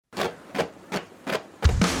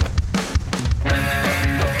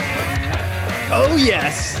Oh,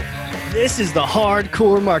 yes. This is the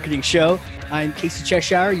Hardcore Marketing Show. I'm Casey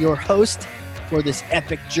Cheshire, your host for this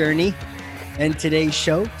epic journey. And today's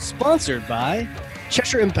show, sponsored by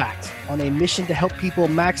Cheshire Impact, on a mission to help people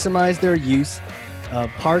maximize their use of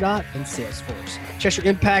Pardot and Salesforce.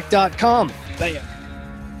 CheshireImpact.com. Bam.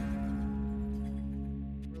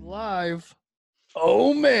 We're live.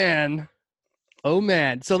 Oh, man.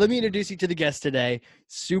 So let me introduce you to the guest today.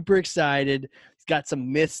 Super excited. He's got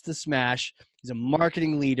some myths to smash. He's a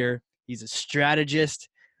marketing leader. He's a strategist.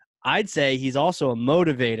 I'd say he's also a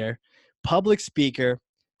motivator, public speaker,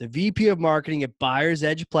 the VP of marketing at Buyer's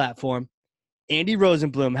Edge platform. Andy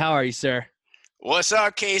Rosenbloom, how are you, sir? What's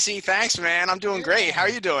up, Casey? Thanks, man. I'm doing great. How are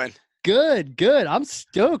you doing? Good. I'm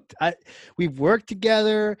stoked. We've worked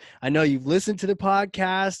together. I know you've listened to the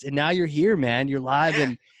podcast, and now you're here, man. You're live. Yeah,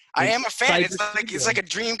 And I am a fan. It's like a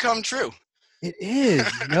dream come true. It is.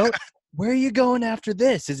 Where are you going after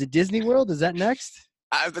this? Is it Disney World? Is that next?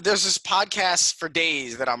 There's this podcast for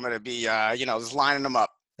days that I'm going to be, just lining them up.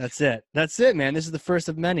 That's it, man. This is the first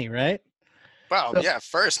of many, right? Well, yeah,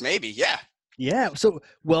 first, maybe. Yeah. Yeah. So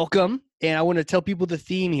welcome. And I want to tell people the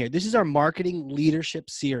theme here. This is our marketing leadership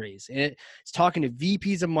series. And it's talking to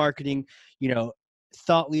VPs of marketing,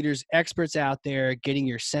 thought leaders, experts out there, getting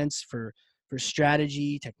your sense for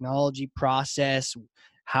strategy, technology, process,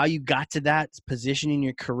 how you got to that position in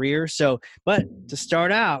your career. But to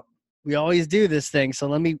start out, we always do this thing. So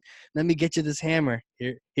let me get you this hammer.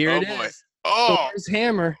 Here it boy. is. Oh, this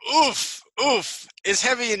hammer. Oof. It's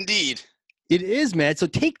heavy indeed. It is, man. So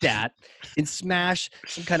take that and smash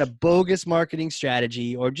some kind of bogus marketing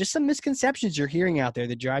strategy or just some misconceptions you're hearing out there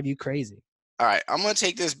that drive you crazy. All right. I'm going to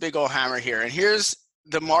take this big old hammer here. And here's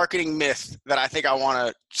the marketing myth that I think I want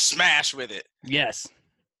to smash with it. Yes.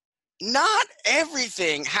 Not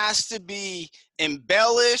everything has to be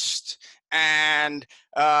embellished and,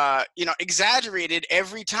 exaggerated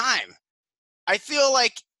every time. I feel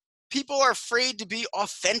like people are afraid to be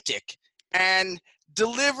authentic and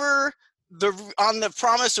deliver on the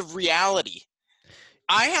promise of reality.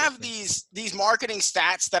 I have these marketing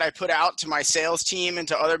stats that I put out to my sales team and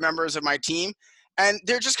to other members of my team, and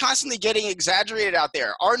they're just constantly getting exaggerated out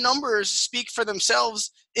there. Our numbers speak for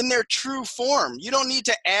themselves in their true form. You don't need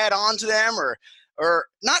to add on to them or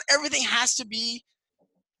not everything has to be,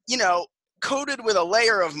 coated with a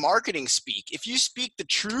layer of marketing speak. If you speak the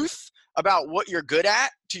truth about what you're good at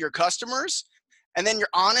to your customers, and then you're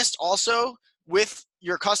honest also with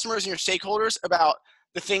your customers and your stakeholders about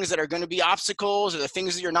the things that are going to be obstacles or the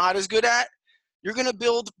things that you're not as good at, you're going to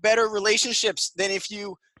build better relationships than if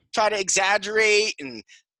you try to exaggerate and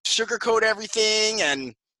sugarcoat everything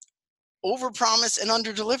and overpromise and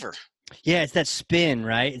underdeliver. Yeah, it's that spin,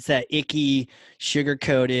 right? It's that icky,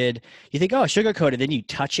 sugar-coated. You think, oh, sugar-coated, then you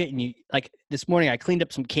touch it, and you like this morning I cleaned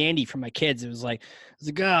up some candy for my kids. It was like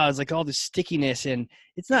all this stickiness, and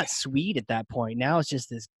it's not sweet at that point. Now it's just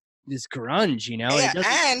this grunge, Yeah, it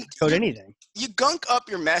doesn't coat anything. You gunk up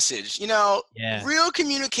your message. Real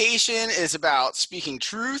communication is about speaking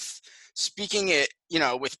truth, speaking it,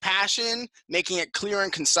 with passion, making it clear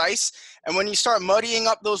and concise. And when you start muddying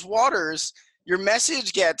up those waters, your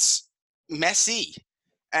message gets messy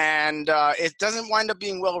and it doesn't wind up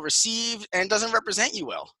being well received and doesn't represent you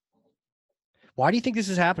well. Why do you think this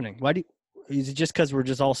is happening? Is it just because we're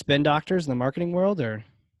just all spin doctors in the marketing world, or?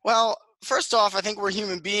 Well, first off, I think we're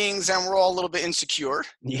human beings and we're all a little bit insecure.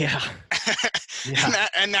 Yeah.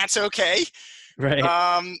 and that's okay. Right.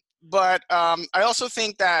 But I also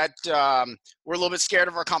think that we're a little bit scared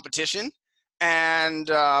of our competition, and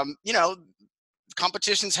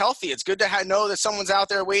competition's healthy. It's good to know that someone's out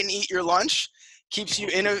there waiting to eat your lunch. Keeps you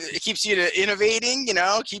innovating.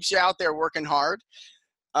 Keeps you out there working hard.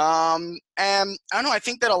 And I don't know. I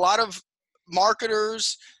think that a lot of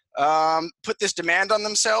marketers put this demand on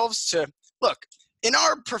themselves to look. In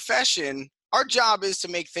our profession, our job is to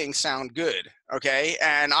make things sound good. Okay,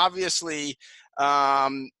 and obviously,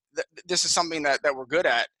 this is something that we're good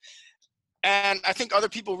at. And I think other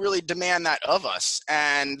people really demand that of us,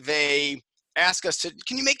 and they ask us to,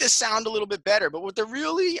 can you make this sound a little bit better? But what they're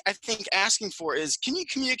really, I think, asking for is, can you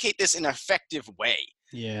communicate this in an effective way?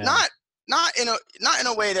 Yeah. Not in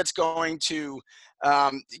a way that's going to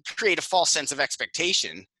create a false sense of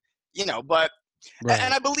expectation, but, right.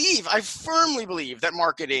 And I firmly believe that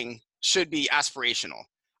marketing should be aspirational.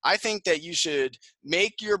 I think that you should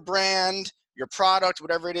make your brand, your product,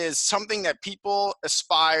 whatever it is, something that people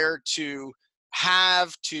aspire to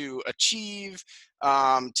have, to achieve,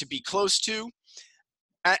 to be close to.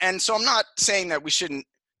 And so I'm not saying that we shouldn't,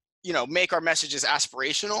 make our messages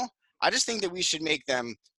aspirational. I just think that we should make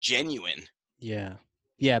them genuine. Yeah.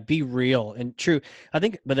 Yeah, be real and true. I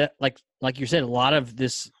think, but that, like you said, a lot of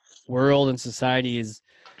this world and society is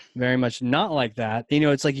very much not like that. You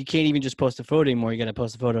know, it's like you can't even just post a photo anymore. You got to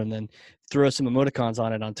post a photo and then throw some emoticons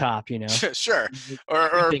on it on top. You know, Sure,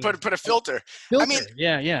 or everything is put a filter. I mean, filter.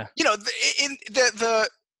 Yeah, yeah, you know, in the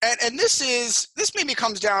and this maybe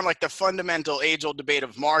comes down like the fundamental age-old debate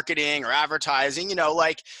of marketing or advertising. You know,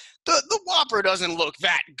 like the Whopper doesn't look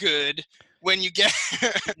that good when you get,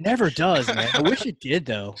 it never does, man. I wish it did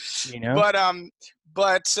though. You know, but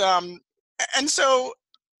but and so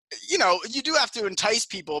you know, you do have to entice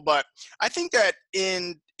people, but I think that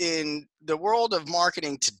in the world of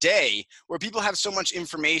marketing today, where people have so much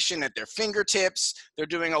information at their fingertips, they're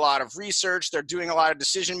doing a lot of research, they're doing a lot of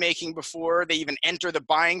decision making before they even enter the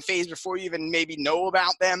buying phase, before you even maybe know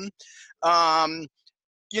about them.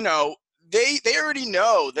 You know, they already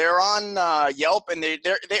know. They're on Yelp, and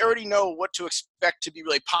they already know what to expect to be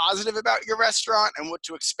really positive about your restaurant and what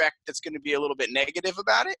to expect that's going to be a little bit negative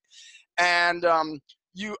about it. And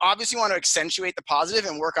you obviously want to accentuate the positive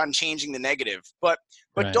and work on changing the negative, but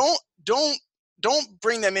right, don't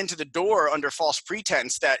bring them into the door under false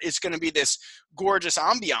pretense that it's going to be this gorgeous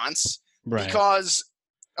ambiance, right. because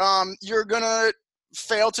you're going to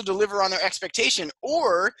fail to deliver on their expectation,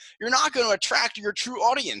 or you're not going to attract your true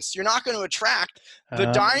audience. You're not going to attract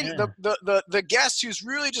Yeah. the guest who's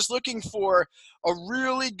really just looking for a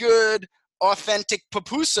really good authentic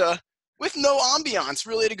pupusa with no ambiance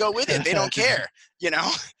really to go with it. They don't care, you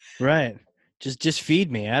know? Right. Just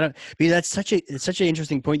feed me. I don't. Because it's such an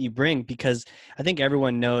interesting point you bring, because I think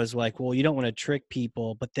everyone knows, like, well, you don't want to trick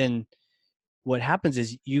people, but then what happens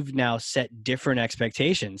is you've now set different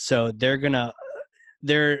expectations, so they're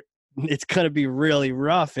it's gonna be really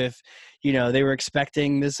rough if, you know, they were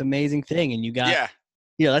expecting this amazing thing and you got, Yeah.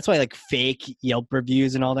 you know, that's why like fake Yelp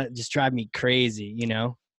reviews and all that just drive me crazy, you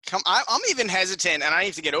know. I'm even hesitant, and I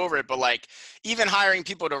need to get over it, but like even hiring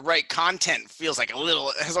people to write content feels like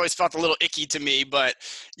has always felt a little icky to me. But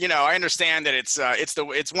you know, I understand that it's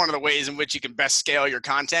one of the ways in which you can best scale your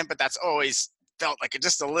content, but that's always felt like it's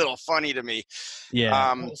just a little funny to me. Yeah,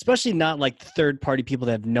 well, especially not like third party people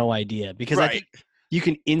that have no idea, because I Right. think you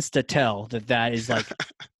can insta tell that is like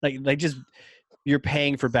just you're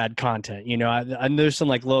paying for bad content. You know, and there's some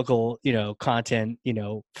like local, you know, content, you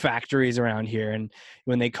know, factories around here, and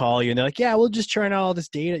when they call you and they're like, yeah, we'll just churn out all this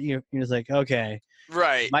data, you're just like, okay,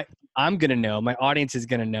 Right. I'm gonna know, my audience is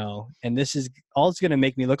gonna know, and this is all it's gonna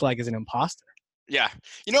make me look like is an imposter. Yeah.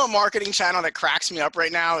 You know, a marketing channel that cracks me up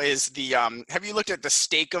right now is the have you looked at the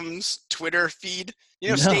Steakums Twitter feed?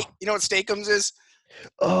 No. You know what Steakums is?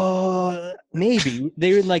 Maybe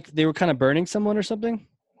they were kind of burning someone or something.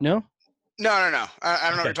 No. No. I don't know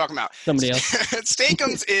what you're Okay. talking about. Somebody else.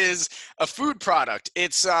 Steakums is a food product.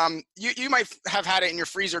 It's you might have had it in your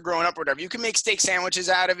freezer growing up or whatever. You can make steak sandwiches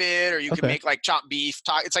out of it, or you can Okay. make like chopped beef.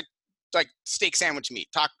 It's like steak sandwich meat.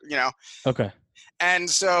 You know. Okay. And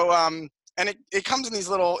so and it comes in these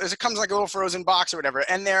it comes like a little frozen box or whatever.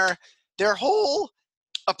 And their whole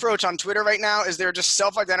approach on Twitter right now is they're just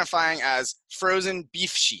self-identifying as frozen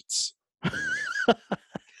beef sheets.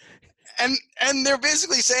 And they're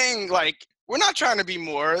basically saying, like, we're not trying to be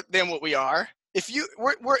more than what we are. If you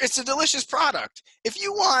it's a delicious product. If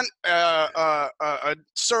you want a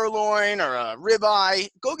sirloin or a ribeye,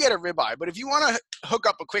 go get a ribeye. But if you want to hook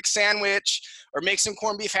up a quick sandwich or make some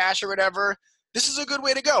corned beef hash or whatever, this is a good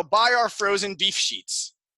way to go. Buy our frozen beef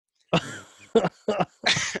sheets.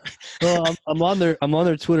 Well, I'm on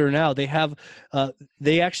their Twitter now. They have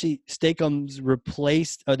they actually Steakums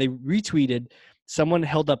replaced, they retweeted, someone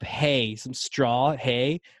held up some straw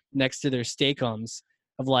hay next to their Steakums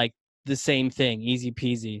of like the same thing, easy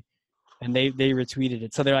peasy, and they retweeted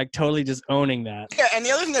it. So they're like totally just owning that. Yeah, and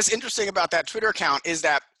the other thing that's interesting about that Twitter account is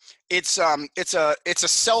that it's a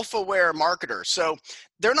self-aware marketer. So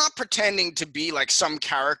they're not pretending to be like some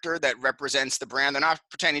character that represents the brand. They're not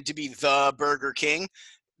pretending to be the Burger King.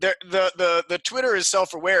 The Twitter is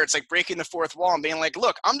self-aware. It's like breaking the fourth wall and being like,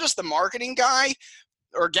 look, I'm just the marketing guy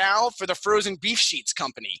or gal for the frozen beef sheets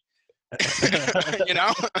company. You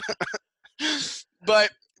know? But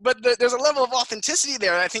there's a level of authenticity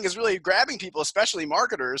there that I think is really grabbing people, especially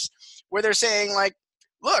marketers, where they're saying, like,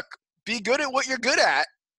 look, be good at what you're good at,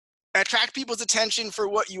 attract people's attention for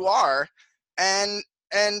what you are, and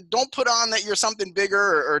don't put on that you're something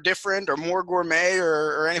bigger or different or more gourmet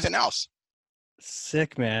or anything else.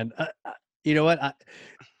 Sick, man. You know what?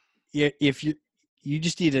 If you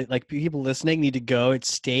just need to, like, people listening need to go.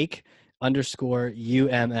 It's steak_UMM.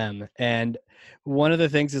 And one of the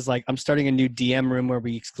things is, like, I'm starting a new DM room where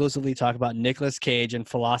we exclusively talk about Nicolas Cage and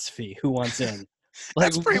philosophy. Who wants in? Like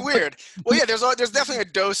That's pretty what? weird. Well, yeah, there's definitely a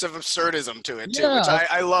dose of absurdism to it too, which Yeah,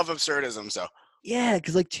 I love absurdism. So yeah,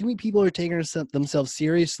 because like too many people are taking themselves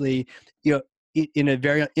seriously, you know, in a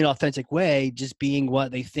very inauthentic way, just being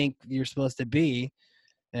what they think you're supposed to be,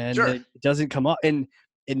 and sure. it doesn't come up. And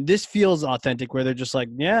this feels authentic, where they're just like,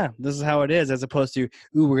 yeah, this is how it is, as opposed to,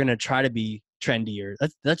 ooh, we're gonna try to be trendier.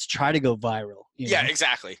 Let's try to go viral. You Yeah, know?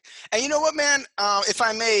 exactly. And you know what, man? If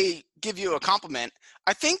I may give you a compliment,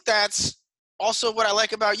 I think that's also what I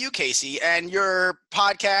like about you, Casey, and your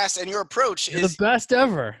podcast and your approach You're the is best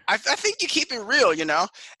ever. I think you keep it real, you know,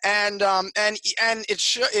 and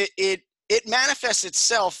it manifests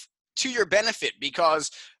itself to your benefit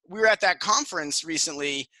because we were at that conference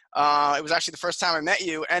recently. It was actually the first time I met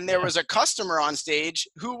you, and there Yeah. was a customer on stage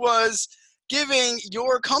who was giving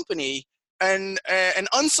your company an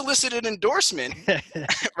unsolicited endorsement,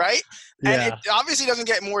 right? And it Yeah. obviously doesn't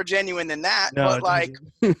get more genuine than that, No, but it like,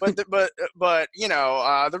 doesn't. but you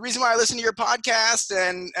know, the reason why I listen to your podcast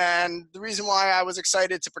and the reason why I was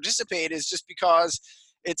excited to participate is just because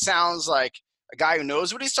it sounds like a guy who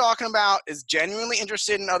knows what he's talking about, is genuinely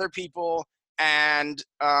interested in other people, and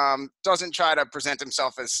doesn't try to present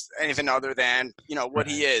himself as anything other than, you know, what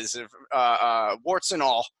he Right. is, warts and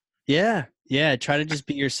all. Yeah. Yeah. Try to just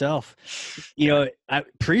be yourself. You know, I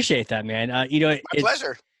appreciate that, man. You know, My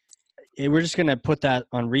pleasure. we're just gonna put that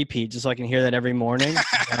on repeat, just so I can hear that every morning,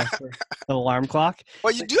 for the alarm clock.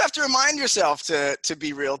 Well, you do have to remind yourself to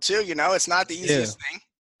be real too. You know, it's not the Yeah. easiest thing.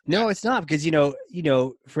 Yeah. No, it's not, because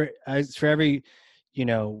for every,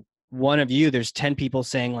 one of you, there's 10 people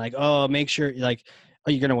saying like, oh, make sure, like,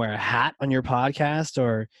 oh, you're gonna wear a hat on your podcast,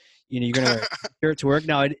 or you're gonna wear a shirt to work.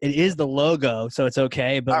 Now it is the logo, so it's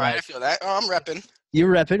okay, but All right, I like, feel that. Oh, I'm repping. you're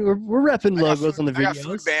repping. We're repping logos on the I got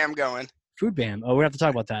food videos. bam going. Food bam. Oh, we have to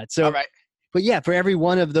talk about that. All So, right. but yeah, for every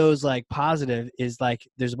one of those, like, positive is like,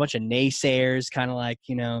 there's a bunch of naysayers, kind of like,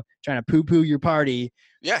 trying to poo poo your party,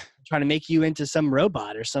 Yeah. trying to make you into some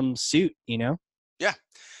robot or some suit. Yeah.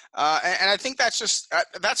 And I think that's just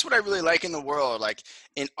that's what I really like in the world, like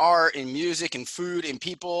in art, in music, in food, in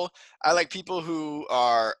people. I like people who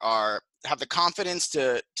are have the confidence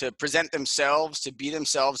to present themselves, to be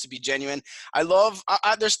themselves, to be genuine. I love.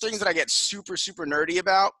 There's things that I get super nerdy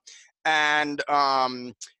about, and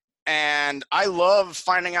I love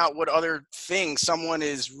finding out what other things someone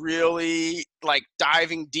is really like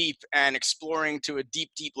diving deep and exploring to a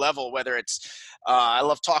deep level. Whether it's, I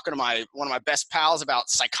love talking to one of my best pals about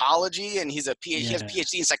psychology, and he has a Yeah.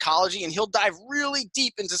 PhD in psychology, and he'll dive really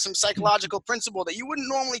deep into some psychological principle that you wouldn't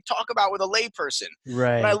normally talk about with a layperson. But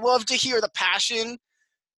I Right. love to hear the passion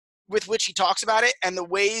with which he talks about it and the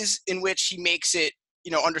ways in which he makes it,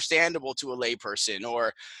 understandable to a layperson.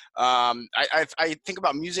 Or I think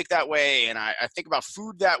about music that way, and I think about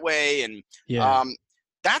food that way, and Yeah. um,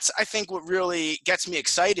 that's, I think, what really gets me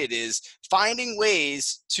excited is finding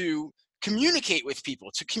ways to communicate with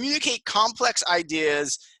people, to communicate complex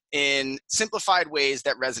ideas in simplified ways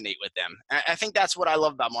that resonate with them. I think that's what I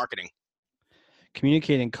love about marketing.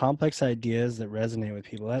 Communicating complex ideas that resonate with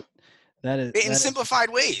people. That is In that is simplified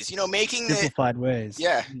ways, making it, simplified ways.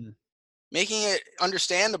 yeah, Mm. making it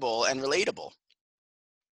understandable and relatable.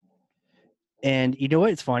 And you know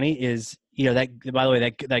what? It's funny is, that, by the way,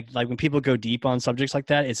 that like when people go deep on subjects like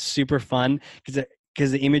that, it's super fun,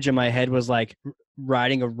 because the image in my head was like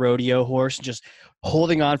riding a rodeo horse, just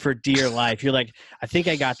holding on for dear life. You're like, I think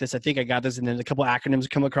I got this. I think I got this. And then a couple acronyms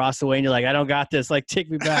come across the way, and you're like, I don't got this. Like, take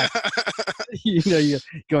me back. You're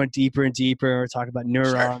going deeper and deeper, or talk about Sure.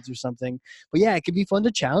 neurons or something. But yeah, it can be fun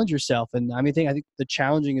to challenge yourself. And I think the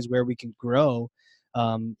challenging is where we can grow,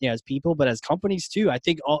 as people, but as companies too. I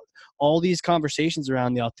think all these conversations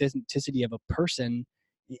around the authenticity of a person,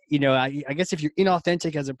 I guess if you're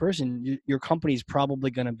inauthentic as a person, your company's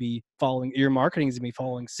probably going to be following, your marketing is going to be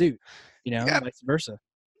following suit, Yeah. vice versa.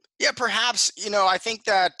 Yeah, perhaps, I think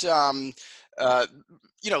that, uh,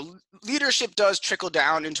 leadership does trickle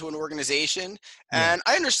down into an organization. Yeah. And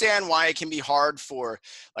I understand why it can be hard for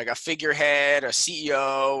like a figurehead, a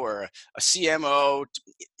CEO, or a CMO.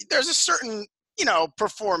 There's a certain,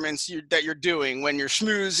 performance that you're doing when you're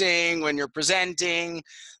schmoozing, when you're presenting.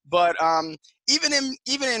 But even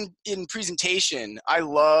in presentation, I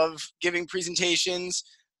love giving presentations.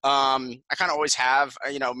 I kind of always have.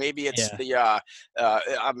 Maybe it's Yeah.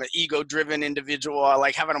 I'm an ego-driven individual. I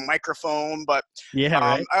like having a microphone, but Yeah.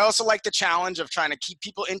 Right. I also like the challenge of trying to keep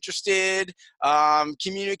people interested,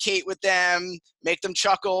 communicate with them, make them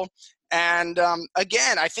chuckle. And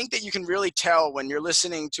again, I think that you can really tell when you're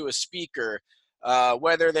listening to a speaker,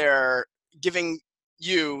 whether they're giving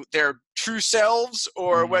you their true selves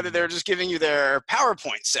or whether they're just giving you their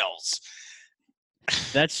PowerPoint selves.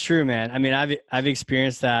 That's true, man. I mean, I've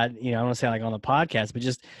experienced that, I don't want to say like on the podcast, but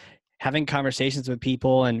just having conversations with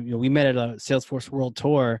people. And we met at a Salesforce World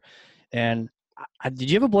Tour, and did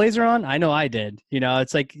you have a blazer on? I know I did.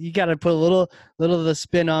 It's like you got to put a little of the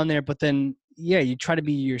spin on there, but then yeah, you try to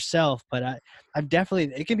be yourself. But I've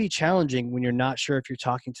definitely, it can be challenging when you're not sure if you're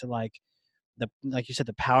talking to like you said,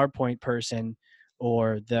 the PowerPoint person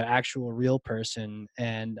or the actual real person.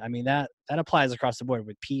 And I mean, that applies across the board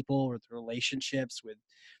with people, with relationships, with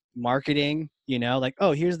marketing, like,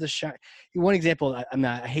 oh, here's the shot. One example,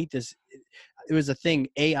 I hate this. It was a thing,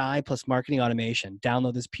 AI plus marketing automation,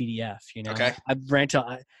 download this PDF, Okay. I've ranted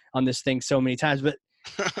on this thing so many times, but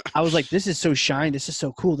I was like, this is so shiny. This is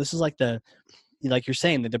so cool. This is like like you're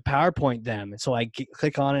saying, the PowerPoint them. And so I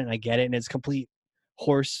click on it and I get it, and it's complete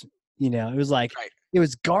horse. It was like, Right. it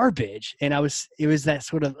was garbage. And it was that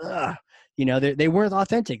sort of, they weren't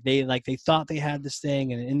authentic. They thought they had this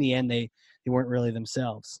thing. And in the end, they weren't really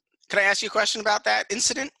themselves. Can I ask you a question about that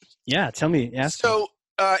incident? Yeah. Tell me. Ask me. So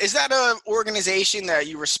is that an organization that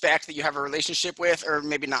you respect, that you have a relationship with, or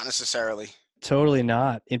maybe not necessarily? Totally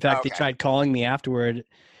not. In fact, Okay. They tried calling me afterward.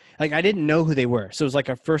 Like, I didn't know who they were. So it was like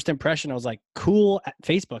a first impression. I was like, cool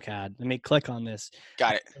Facebook ad. Let me click on this.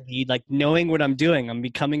 Got it. Lead, like knowing what I'm doing. I'm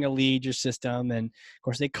becoming a lead your system. And of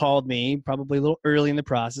course they called me probably a little early in the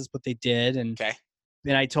process, but they did. And Okay.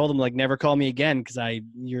 then I told them, like, never call me again, because I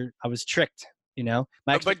was tricked,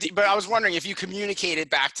 But I was wondering if you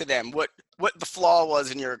communicated back to them what the flaw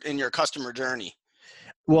was in your customer journey.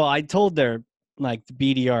 Well, I told their like the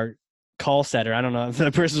BDR call setter. I don't know if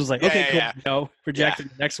the person was like, okay, cool, no,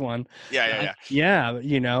 projected the next one. Yeah.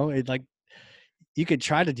 It like, you could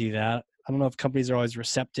try to do that. I don't know if companies are always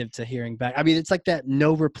receptive to hearing back. I mean, it's like that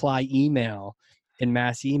no reply email in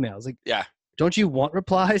mass emails. Like, Yeah. Don't you want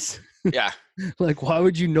replies? Yeah. Like, why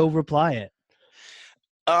would you no reply it?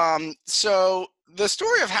 So the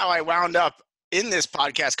story of how I wound up in this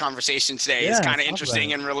podcast conversation today is kind of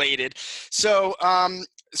interesting and related. So,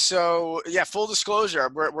 yeah, full disclosure,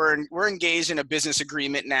 we're engaged in a business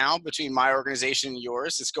agreement now between my organization and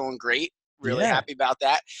yours. It's going great. Really happy about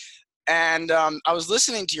that. And I was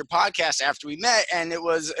listening to your podcast after we met, and it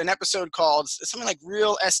was an episode called something like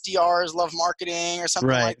 "Real SDRs Love Marketing" or something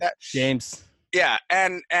like that. James. Yeah,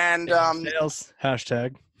 and sales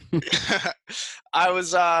hashtag. I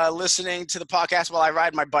was listening to the podcast while I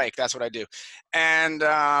ride my bike. That's what I do. And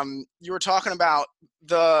you were talking about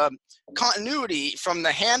the continuity from the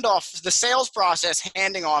handoff, the sales process,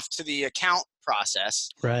 handing off to the account process.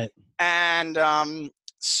 Right. And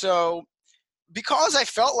so because I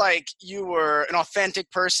felt like you were an authentic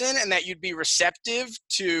person and that you'd be receptive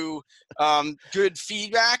to good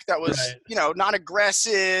feedback that was, not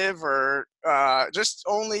aggressive or just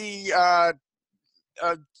only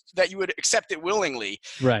that you would accept it willingly.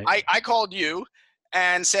 Right. I called you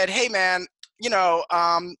and said, hey, man,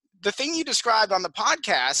 the thing you described on the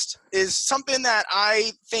podcast is something that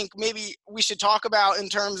I think maybe we should talk about in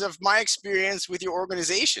terms of my experience with your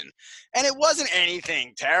organization. And it wasn't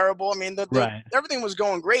anything terrible. I mean, everything was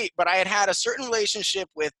going great, but I had a certain relationship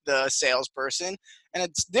with the salesperson and a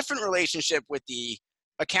different relationship with the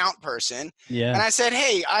account person. Yeah. And I said,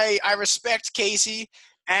 hey, I respect Casey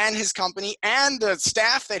and his company and the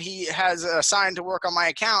staff that he has assigned to work on my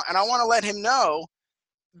account. And I want to let him know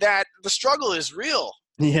that the struggle is real.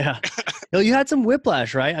 Yeah. You had some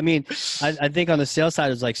whiplash, right? I mean, I think on the sales side,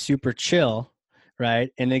 it was like super chill,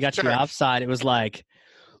 right? And they got you outside. It was like,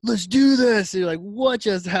 let's do this. And you're like, what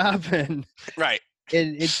just happened? Right.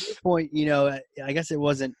 And at this point, I guess it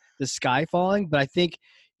wasn't the sky falling, but I think,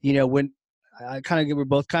 when we're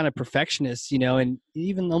both kind of perfectionists, and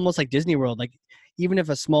even almost like Disney World, like, even if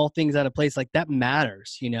a small thing's out of place, like that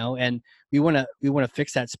matters, and we want to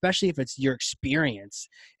fix that, especially if it's your experience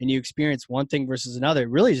and you experience one thing versus another. It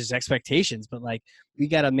really is just expectations, but like, we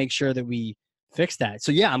got to make sure that we fix that.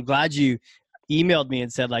 So yeah, I'm glad you emailed me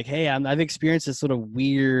and said like, hey, I've experienced this sort of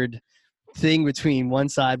weird thing between one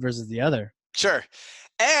side versus the other. Sure.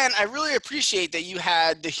 And I really appreciate that you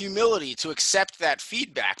had the humility to accept that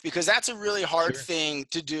feedback, because that's a really hard thing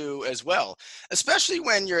to do as well, especially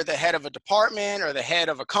when you're the head of a department or the head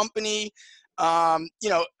of a company.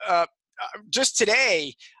 Just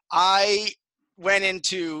today, I went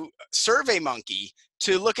into SurveyMonkey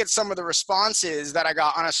to look at some of the responses that I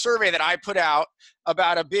got on a survey that I put out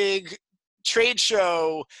about a big trade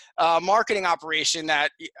show marketing operation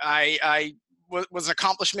that I was an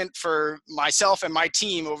accomplishment for myself and my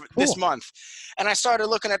team over this month. And I started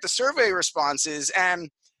looking at the survey responses, and,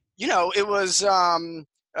 it was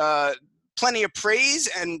plenty of praise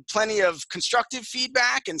and plenty of constructive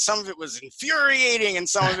feedback, and some of it was infuriating and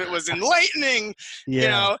some of it was enlightening,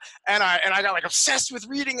 Yeah. and I got like obsessed with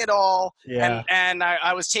reading it all, Yeah. and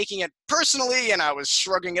I was taking it personally, and I was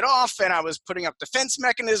shrugging it off, and I was putting up defense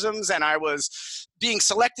mechanisms, and I was being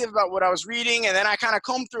selective about what I was reading. And then I kind of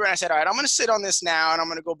combed through and I said, all right, I'm going to sit on this now, and I'm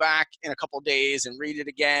going to go back in a couple of days and read it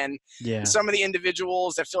again. And Yeah. some of the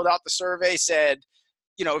individuals that filled out the survey said,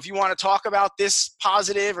 if you want to talk about this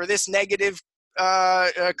positive or this negative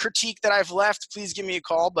critique that I've left, please give me a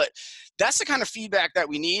call. But that's the kind of feedback that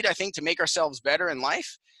we need, I think, to make ourselves better in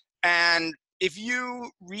life. And if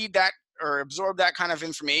you read that or absorb that kind of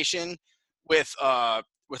information with a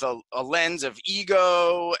lens of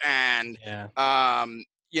ego and Yeah.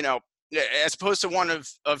 as opposed to one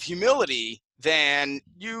of humility, then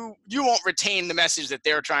you won't retain the message that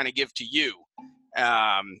they're trying to give to you.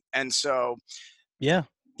 And so Yeah.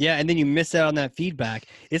 Yeah. And then you miss out on that feedback.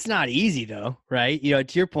 It's not easy though, right?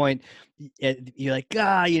 To your point, you're like,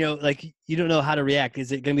 like you don't know how to react.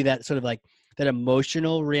 Is it going to be that sort of like that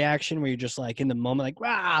emotional reaction where you're just like in the moment,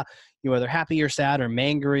 like, you're either happy or sad or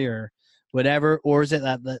angry or whatever? Or is it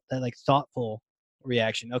that like thoughtful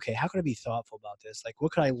reaction? Okay, how could I be thoughtful about this? Like,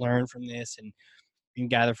 what could I learn from this and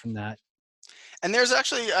gather from that? And there's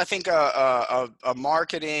actually, I think, a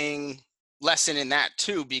marketing lesson in that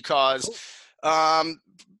too, because Cool.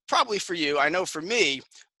 probably for you, I know for me,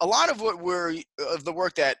 a lot of the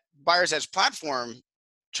work that Buyer's Edge platform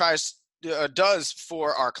does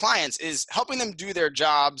for our clients is helping them do their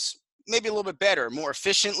jobs maybe a little bit better, more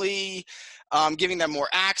efficiently, giving them more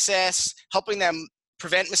access, helping them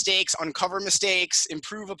prevent mistakes, uncover mistakes,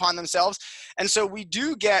 improve upon themselves. And so we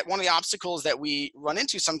do get, one of the obstacles that we run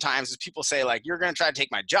into sometimes is people say like, you're going to try to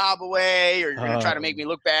take my job away, or you're going to try to make me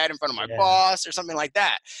look bad in front of my boss or something like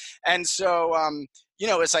that. And so,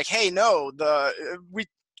 it's like, hey, no, we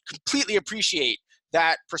completely appreciate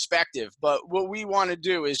that perspective. But what we want to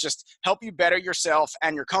do is just help you better yourself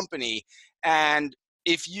and your company. And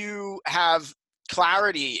if you have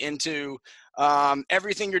clarity into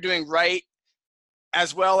everything you're doing right,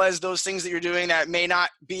 as well as those things that you're doing that may not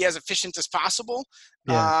be as efficient as possible,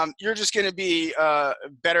 you're just going to be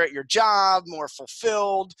better at your job, more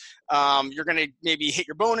fulfilled. You're going to maybe hit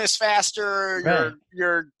your bonus faster. Right.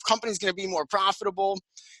 Your company's going to be more profitable.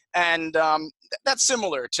 And that's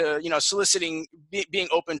similar to, soliciting, being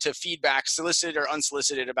open to feedback, solicited or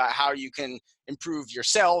unsolicited, about how you can improve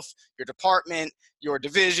yourself, your department, your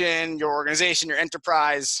division, your organization, your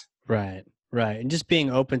enterprise. Right. Right. And just being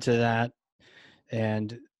open to that,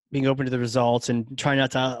 and being open to the results, and try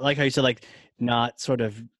not to, like how you said, like not sort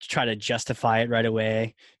of try to justify it right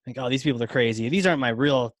away. Like, oh, these people are crazy. These aren't my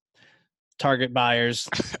real target buyers.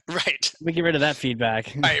 Right. We get rid of that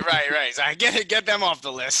feedback. Right. So I get them off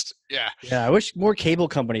the list. Yeah. Yeah. I wish more cable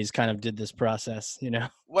companies kind of did this process,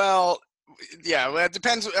 Well, yeah, well, it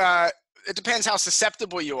depends. It depends how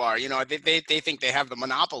susceptible you are. They think they have the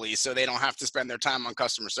monopoly, so they don't have to spend their time on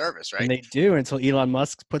customer service, right? And they do, until Elon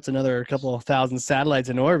Musk puts another couple of thousand satellites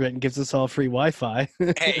in orbit and gives us all free Wi-Fi.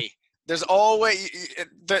 Hey, there's always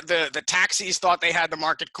the taxis thought they had the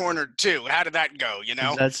market cornered too. How did that go?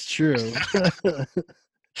 That's true.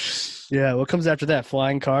 Yeah. What comes after that?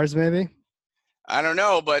 Flying cars, maybe? I don't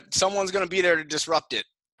know, but someone's going to be there to disrupt it,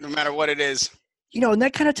 no matter what it is. And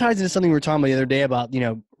that kind of ties into something we were talking about the other day about,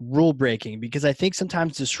 rule breaking, because I think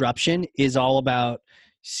sometimes disruption is all about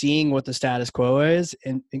seeing what the status quo is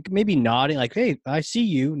and maybe nodding like, hey, I see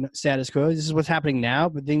you, status quo. This is what's happening now.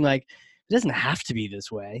 But then like, it doesn't have to be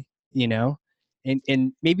this way,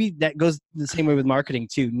 and maybe that goes the same way with marketing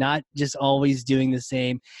too, not just always doing the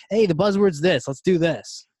same. Hey, the buzzword's this, let's do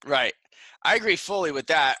this. Right. I agree fully with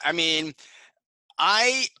that. I mean,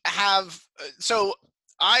 I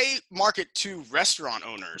market to restaurant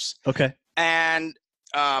owners. Okay. And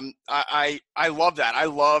I love that. I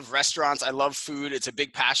love restaurants. I love food. It's a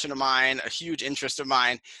big passion of mine, a huge interest of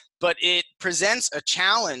mine. But it presents a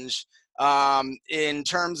challenge in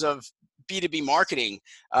terms of B2B marketing.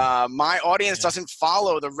 My audience doesn't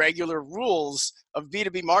follow the regular rules of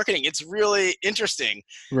B2B marketing. It's really interesting.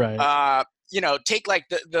 Right. Take like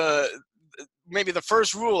maybe the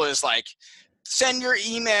first rule is like, send your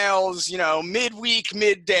emails, midweek,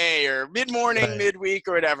 midday, or mid-morning, Right. midweek,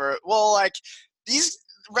 or whatever. Well, like these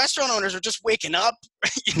restaurant owners are just waking up,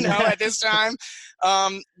 at this time.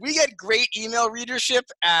 We get great email readership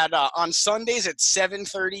on Sundays at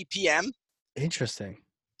 7:30 p.m. Interesting.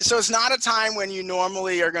 So it's not a time when you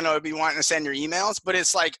normally are going to be wanting to send your emails, but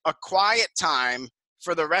it's like a quiet time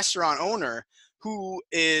for the restaurant owner who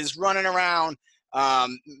is running around.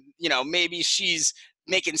 Maybe she's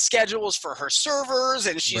making schedules for her servers,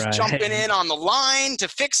 and she's jumping Right. in on the line to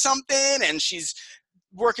fix something, and she's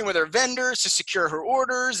working with her vendors to secure her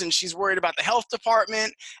orders, and she's worried about the health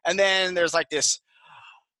department. And then there's like this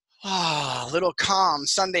little calm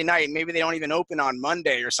Sunday night. Maybe they don't even open on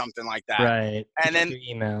Monday or something like that. Right. To And check then your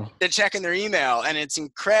email. they're checking their email, and it's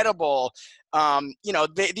incredible.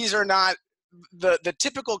 These are not the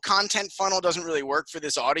typical content funnel doesn't really work for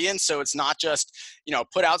this audience. So it's not just,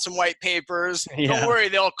 put out some white papers. Yeah. Don't worry,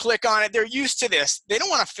 they'll click on it. They're used to this. They don't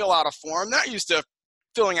want to fill out a form. They're not used to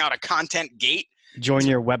filling out a content gate. Join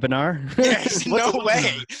your webinar. Yes, no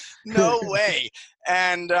way. No way.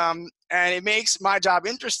 And it makes my job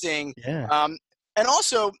interesting. Yeah. And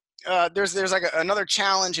also, there's like another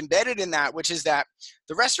challenge embedded in that, which is that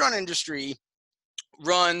the restaurant industry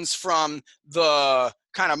runs from the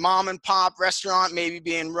kind of mom and pop restaurant, maybe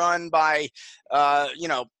being run by,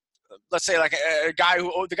 let's say like the guy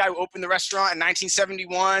who opened the restaurant in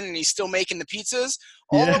 1971, and he's still making the pizzas,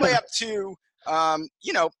 all the way up to,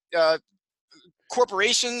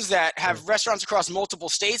 corporations that have restaurants across multiple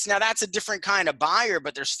states. Now that's a different kind of buyer,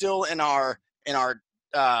 but they're still in our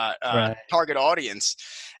target audience.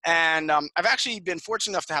 And I've actually been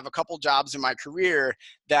fortunate enough to have a couple jobs in my career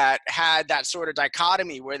that had that sort of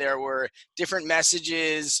dichotomy where there were different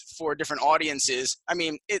messages for different audiences. I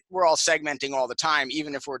mean, we're all segmenting all the time,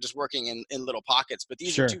 even if we're just working in little pockets, but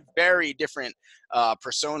these are two very different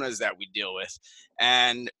personas that we deal with.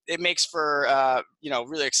 And it makes for,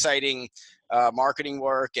 really exciting marketing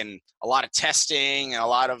work, and a lot of testing, and a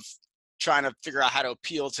lot of trying to figure out how to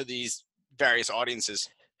appeal to these various audiences.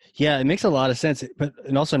 Yeah, it makes a lot of sense,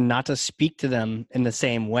 and also not to speak to them in the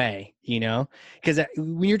same way, because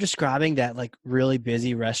when you're describing that like really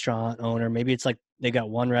busy restaurant owner, maybe it's like they got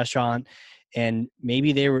one restaurant, and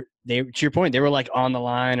maybe they to your point, they were like on the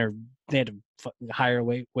line, or they had to hire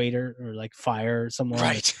a waiter, or like fire someone.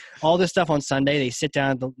 Right. All this stuff on Sunday, they sit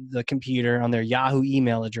down at the computer on their Yahoo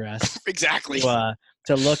email address. Exactly.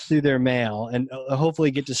 To look through their mail and hopefully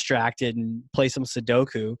get distracted and play some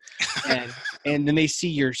Sudoku. And then they see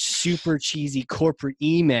your super cheesy corporate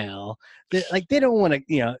email. They don't want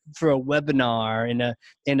to, for a webinar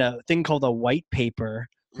in a thing called a white paper.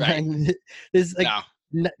 Right. There's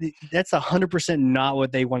that's 100% not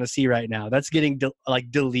what they want to see right now. That's getting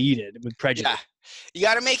deleted with prejudice. Yeah. You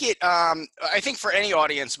got to make it, I think for any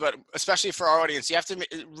audience, but especially for our audience, you have to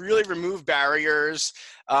really remove barriers,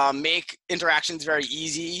 make interactions very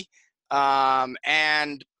easy.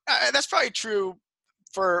 And that's probably true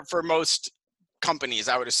for most companies,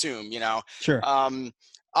 I would assume, Sure.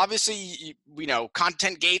 Obviously,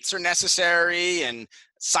 content gates are necessary, and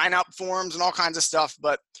sign up forms and all kinds of stuff,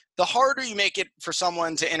 but the harder you make it for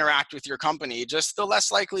someone to interact with your company, just the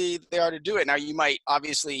less likely they are to do it. Now, you might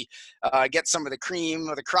obviously get some of the cream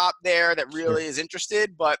of the crop there that really is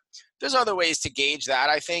interested, but there's other ways to gauge that.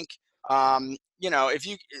 I think, if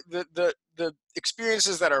you, the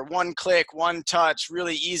experiences that are one click, one touch,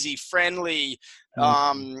 really easy, friendly,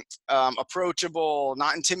 approachable,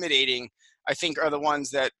 not intimidating, I think are the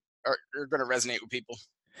ones that are going to resonate with people.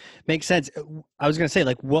 Makes sense. I was going to say,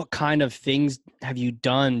 like, what kind of things have you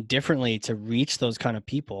done differently to reach those kind of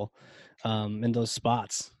people in those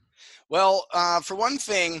spots? Well, for one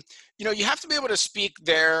thing, you have to be able to speak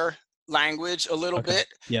their language a little bit.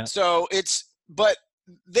 Yeah. So but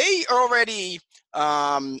they already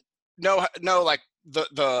know like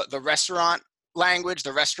the restaurant language,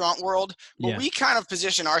 the restaurant world. What we kind of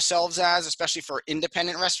position ourselves as, especially for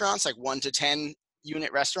independent restaurants, like 1 to 10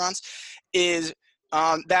 unit restaurants, is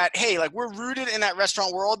that, hey, like, we're rooted in that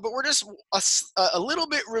restaurant world, but we're just a little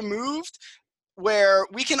bit removed, where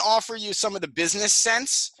we can offer you some of the business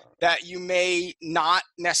sense that you may not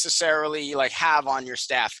necessarily like have on your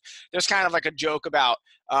staff. There's kind of like a joke about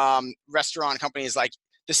restaurant companies, like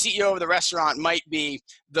the CEO of the restaurant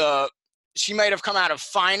she might have come out of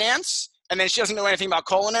finance, and then she doesn't know anything about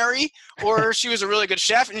culinary, or she was a really good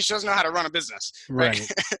chef and she doesn't know how to run a business. Right.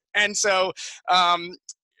 And so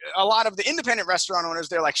a lot of the independent restaurant owners,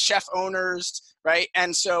 they're like chef owners, right?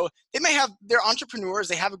 And so they're entrepreneurs,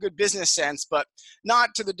 they have a good business sense, but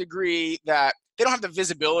not to the degree that they don't have the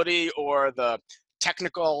visibility or the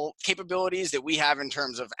technical capabilities that we have in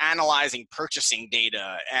terms of analyzing purchasing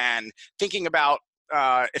data and thinking about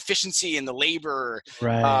efficiency in the labor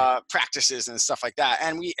practices and stuff like that.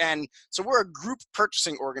 And so we're a group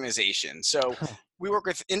purchasing organization. So we work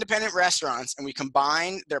with independent restaurants, and we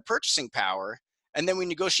combine their purchasing power, and then we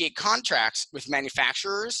negotiate contracts with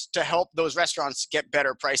manufacturers to help those restaurants get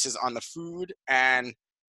better prices on the food and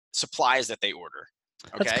supplies that they order.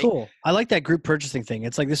 Okay? That's cool. I like that group purchasing thing.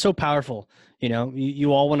 It's like, it's so powerful.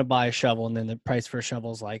 You all want to buy a shovel, and then the price for a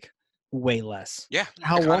shovel is like way less. Yeah.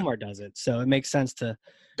 How Walmart does it. So it makes sense to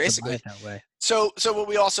buy Basically. it that way. So what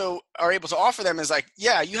we also are able to offer them is like,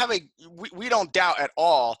 yeah, you have we don't doubt at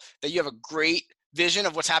all that you have a great vision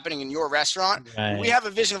of what's happening in your restaurant. We Right. have a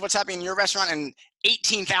vision of what's happening in your restaurant and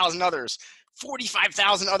 18,000 others,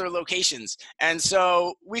 45,000 other locations. And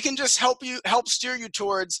so we can just help steer you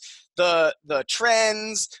towards the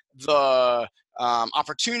trends, the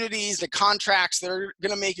opportunities, the contracts that are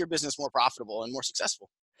going to make your business more profitable and more successful.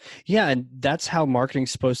 Yeah, and that's how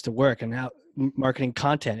marketing's supposed to work, and how marketing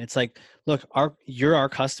content. It's like, look, you're our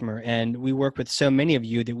customer, and we work with so many of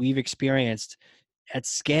you that we've experienced at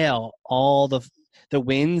scale all the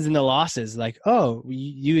wins and the losses. Like, oh,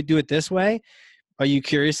 you would do it this way. Are you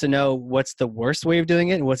curious to know what's the worst way of doing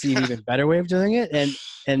it and what's the even better way of doing it?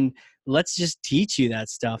 And let's just teach you that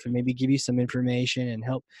stuff and maybe give you some information and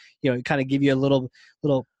help, kind of give you a little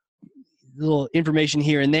information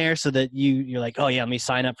here and there so that you're like, oh yeah, let me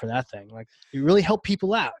sign up for that thing. Like, you really help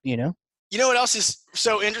people out, You know what else is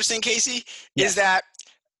so interesting, Casey? Yes. Is that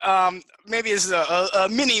maybe this is a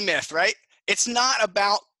mini myth, right? It's not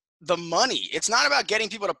about the money. It's not about getting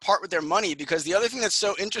people to part with their money, because the other thing that's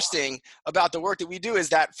so interesting about the work that we do is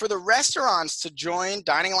that for the restaurants to join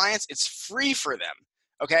Dining Alliance, it's free for them.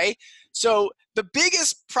 Okay. So the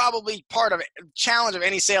biggest probably challenge of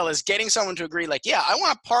any sale is getting someone to agree, like, yeah, I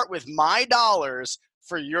want to part with my dollars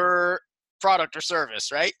for your product or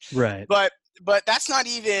service. Right. Right. But that's not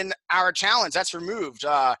even our challenge. That's removed.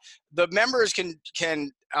 The members can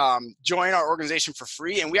join our organization for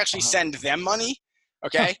free, and we actually send them money.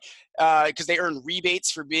 Okay, because they earn rebates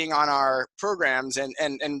for being on our programs, and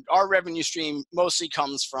our revenue stream mostly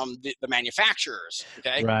comes from the manufacturers.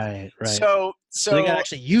 Okay, Right. so they gotta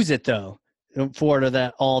actually use it though for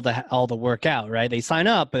all the workout, right? They sign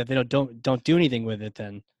up, but if they don't do anything with it,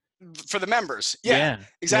 then for the members, yeah.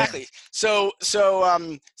 Exactly. Yeah. So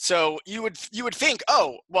you would think,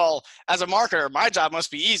 oh, well, as a marketer, my job must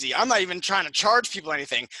be easy. I'm not even trying to charge people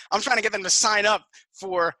anything. I'm trying to get them to sign up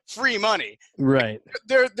for free money. Right.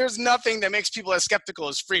 There's nothing that makes people as skeptical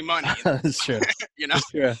as free money. That's true.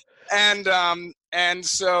 That's true. And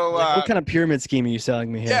so what kind of pyramid scheme are you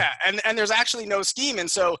selling me here? Yeah, and there's actually no scheme, and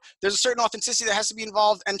so there's a certain authenticity that has to be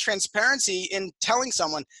involved, and transparency in telling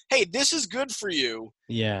someone, hey, this is good for you.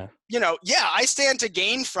 Yeah. I stand to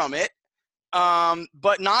gain from it,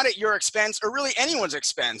 but not at your expense or really anyone's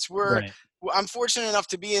expense. I'm fortunate enough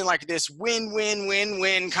to be in like this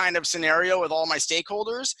win-win-win-win kind of scenario with all my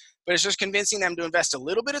stakeholders, but it's just convincing them to invest a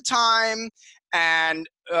little bit of time and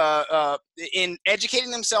in educating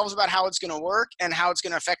themselves about how it's going to work and how it's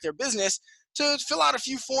going to affect their business, to fill out a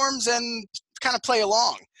few forms and kind of play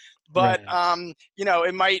along. But, right.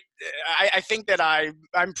 It might, I think that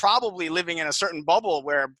I'm probably living in a certain bubble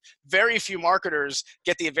where very few marketers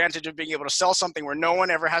get the advantage of being able to sell something where no one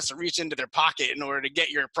ever has to reach into their pocket in order to get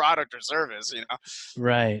your product or service,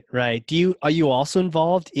 Right. Are you also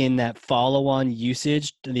involved in that follow-on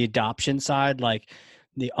usage, the adoption side, like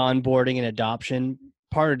the onboarding and adoption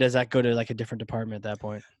part, or does that go to like a different department at that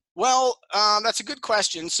point? Well, that's a good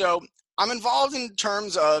question. So I'm involved in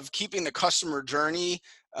terms of keeping the customer journey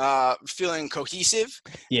feeling cohesive,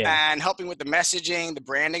 and helping with the messaging, the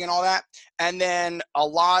branding, and all that. And then a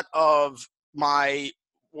lot of my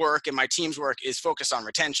work and my team's work is focused on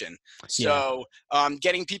retention. So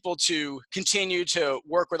getting people to continue to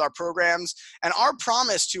work with our programs. And our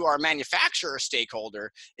promise to our manufacturer stakeholder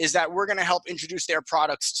is that we're going to help introduce their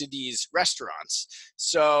products to these restaurants.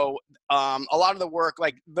 So a lot of the work,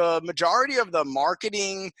 like the majority of the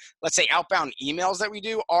marketing, let's say outbound emails that we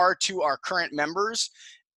do, are to our current members,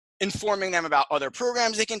 informing them about other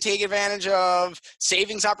programs they can take advantage of,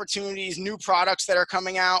 savings opportunities, new products that are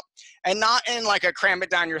coming out, and not in like a cram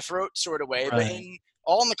it down your throat sort of way, but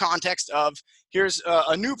all in the context of, here's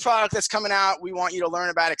a new product that's coming out. We want you to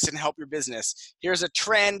learn about it because it can help your business. Here's a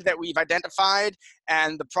trend that we've identified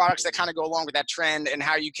and the products that kind of go along with that trend, and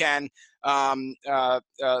how you can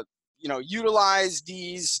utilize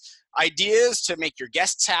these ideas to make your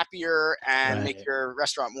guests happier and make your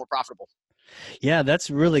restaurant more profitable. Yeah, that's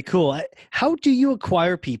really cool. How do you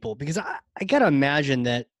acquire people? Because I got to imagine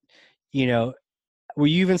that, were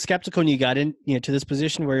you even skeptical when you got in, to this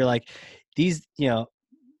position where you're like, these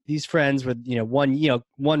friends with,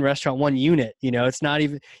 one restaurant, one unit, it's not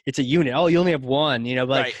even, it's a unit. Oh, you only have one,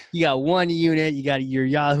 but you got one unit, you got your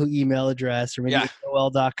Yahoo email address or maybe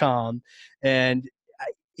AOL.com. And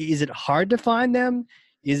is it hard to find them?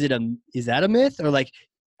 Is that a myth, or like,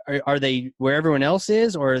 are they where everyone else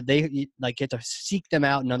is, or they like get to seek them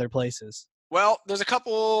out in other places? Well, there's a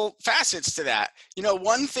couple facets to that.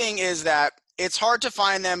 One thing is that it's hard to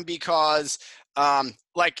find them because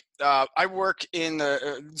I work in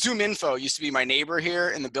the Zoom Info used to be my neighbor here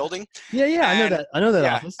in the building. Yeah, I know And that. I know that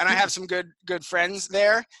yeah, office. and I Yeah. have some good friends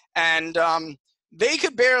there, and they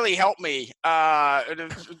could barely help me.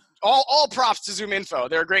 All props to Zoom Info.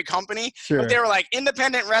 They're a great company, but Sure. they were like,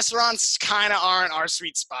 independent restaurants kind of aren't our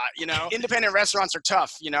sweet spot, you know? Independent restaurants are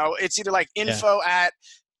tough, you know? It's either like Yeah. info at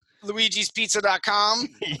luigispizza.com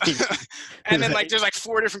and then like Right. there's like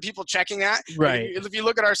 4 different people checking that. Like, Right. if you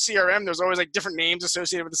look at our CRM, there's always like different names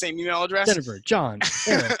associated with the same email address. Jennifer, John,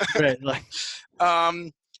 Eric. Right. Like,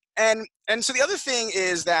 And so the other thing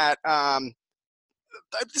is that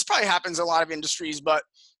this probably happens in a lot of industries, but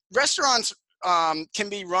restaurants can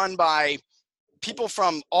be run by people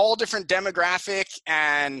from all different demographic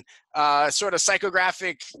and sort of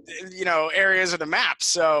psychographic, areas of the map.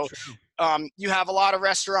 So true. you have a lot of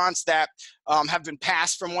restaurants that have been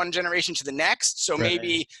passed from one generation to the next. So Right.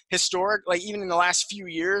 maybe historic, like even in the last few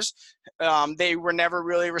years, they were never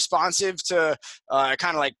really responsive to kind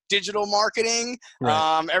of like digital marketing.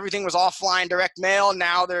 Right. Everything was offline, direct mail.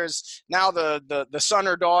 Now the son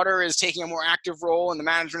or daughter is taking a more active role in the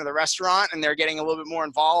management of the restaurant, and they're getting a little bit more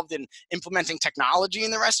involved in implementing technology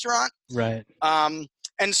in the restaurant. Right.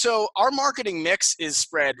 And so our marketing mix is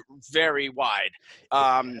spread very wide.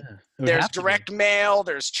 There's direct mail,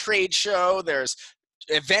 there's trade show, there's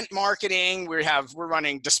event marketing. We're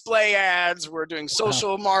running display ads. We're doing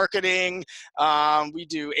social marketing. We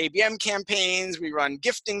do ABM campaigns. We run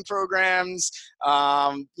gifting programs.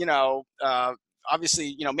 Obviously,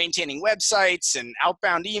 maintaining websites and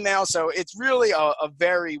outbound email. So it's really a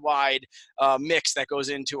very wide mix that goes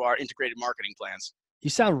into our integrated marketing plans. You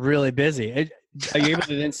sound really busy. Are you able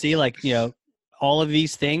to then see all of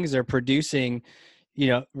these things are producing,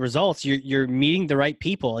 results? You're meeting the right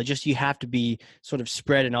people. It's just you have to be sort of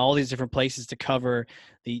spread in all these different places to cover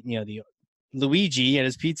the Luigi at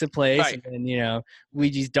his pizza place, right. And then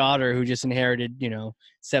Luigi's daughter who just inherited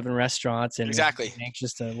 7 restaurants and exactly is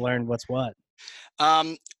anxious to learn what's what.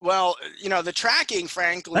 Well, the tracking,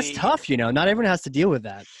 frankly, that's tough. Not everyone has to deal with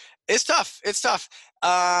that. It's tough.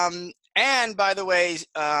 And by the way,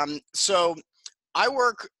 so I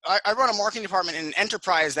run a marketing department in an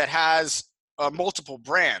enterprise that has multiple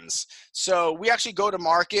brands. So we actually go to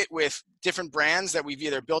market with different brands that we've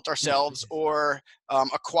either built ourselves or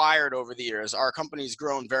acquired over the years. Our company's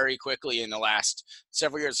grown very quickly in the last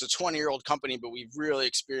several years. It's a 20-year-old company, but we've really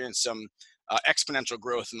experienced some exponential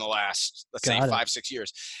growth in the last, let's say, 5-6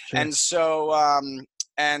 years. Sure.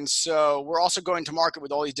 And so we're also going to market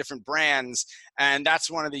with all these different brands, and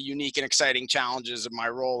that's one of the unique and exciting challenges of my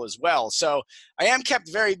role as well. So I am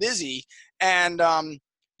kept very busy, and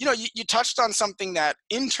you touched on something that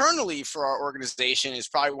internally for our organization is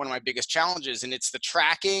probably one of my biggest challenges, and it's the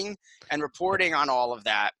tracking and reporting on all of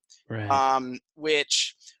that. Right.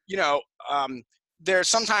 Which there's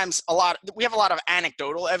sometimes we have a lot of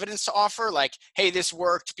anecdotal evidence to offer, like, hey, this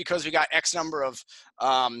worked because we got X number of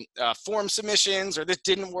form submissions, or this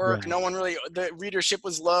didn't work. Right. No one really, the readership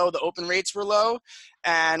was low, the open rates were low.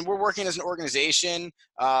 And we're working as an organization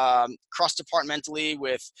cross-departmentally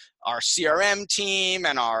with our CRM team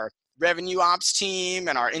and our revenue ops team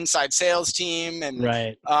and our inside sales team and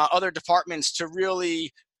right. Other departments to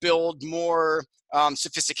really build more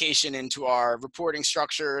sophistication into our reporting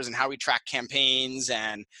structures and how we track campaigns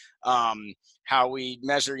and how we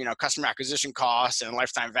measure, customer acquisition costs and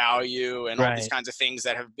lifetime value and all these kinds of things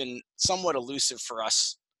that have been somewhat elusive for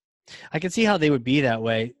us. I can see how they would be that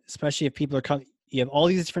way, especially if people are coming. You have all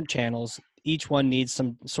these different channels. Each one needs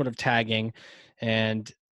some sort of tagging,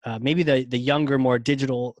 and maybe the younger, more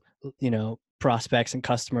digital, prospects and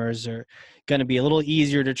customers are going to be a little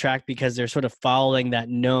easier to track because they're sort of following that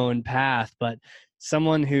known path. But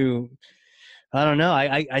someone who, I don't know,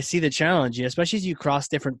 I see the challenge, especially as you cross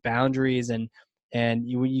different boundaries and when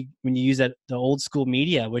you use the old school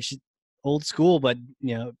media, which old school, but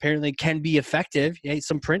apparently can be effective.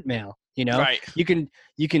 Some print mail, Right. You can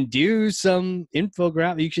do some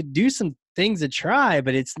infographic, you should do some things to try,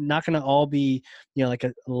 but it's not going to all be, like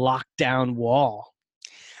a lockdown wall.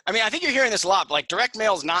 I mean, I think you're hearing this a lot, but like direct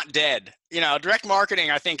mail is not dead. Direct marketing,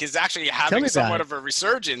 I think, is actually having somewhat of a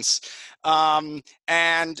resurgence. Look,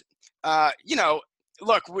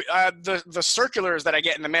 the circulars that I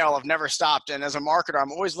get in the mail have never stopped. And as a marketer,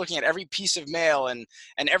 I'm always looking at every piece of mail and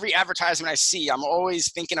every advertisement I see. I'm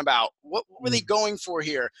always thinking about what were they going for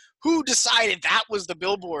here? Who decided that was the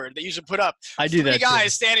billboard that you should put up? I do that. 3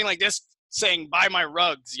 guys standing like this saying, buy my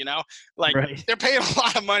rugs, right. They're paying a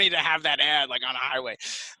lot of money to have that ad like on a highway.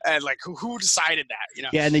 And like, who decided that,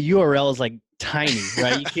 Yeah. And the URL is like tiny,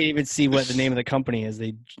 right? You can't even see what the name of the company is.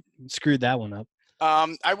 They screwed that one up.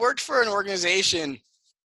 I worked for an organization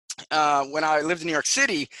when I lived in New York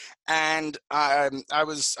City, and I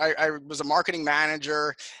was a marketing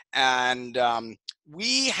manager, and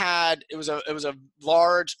it was a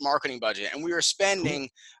large marketing budget, and we were Cool. spending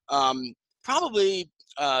probably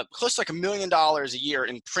close to like $1 million a year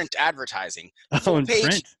in print advertising, Oh, full in page,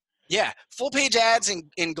 print. yeah, full page ads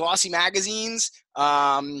in glossy magazines.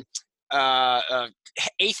 Uh, uh,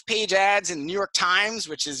 Eighth page ads in the New York Times,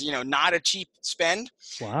 which is not a cheap spend.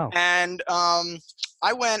 Wow. And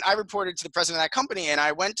I reported to the president of that company, and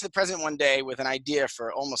I went to the president one day with an idea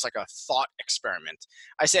for almost like a thought experiment.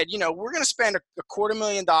 I said, we're going to spend a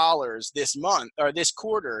 $250,000 this month or this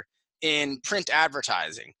quarter in print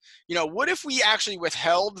advertising. What if we actually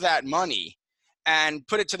withheld that money and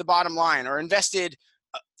put it to the bottom line, or invested,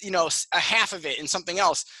 a half of it in something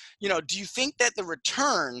else? Do you think that the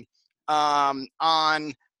return on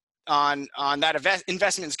that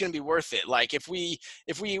investment is going to be worth it? Like if we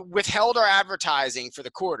withheld our advertising for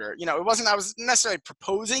the quarter, I wasn't necessarily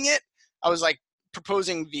proposing it. I was like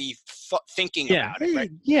proposing the thinking Yeah. about it, right?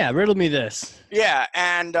 Yeah. Riddle me this. Yeah,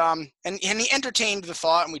 and he entertained the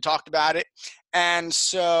thought, and we talked about it, and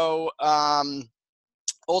so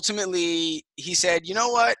ultimately he said, you know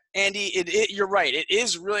what, Andy, you're right. It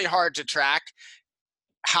is really hard to track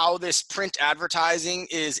how this print advertising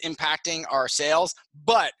is impacting our sales,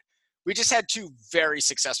 but we just had 2 very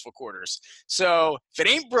successful quarters. So if it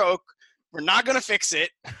ain't broke, we're not going to fix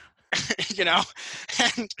it.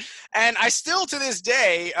 And I still, to this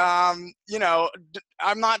day, I'm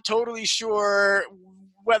not totally sure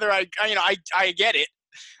whether I get it.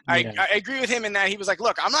 Yeah. I agree with him in that he was like,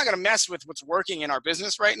 look, I'm not going to mess with what's working in our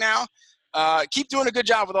business right now. Keep doing a good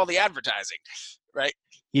job with all the advertising, right?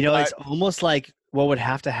 It's almost like what would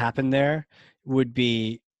have to happen there would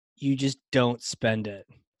be you just don't spend it,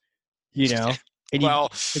 and Well,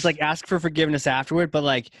 it's like ask for forgiveness afterward, but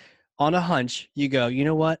like on a hunch, you go, you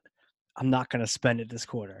know what? I'm not going to spend it this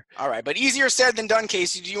quarter. all right, but easier said than done,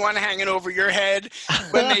 Casey. Do you want to hang it over your head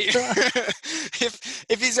when they,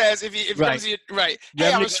 if he says, if Right. comes to you, right?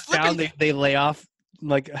 Revenue Hey, I was goes flipping. down, they lay off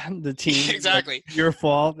like the team. Exactly. Like, your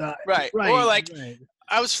fault. Right. Right. Or like, right.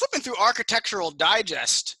 I was flipping through Architectural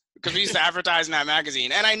Digest because we used to advertise in that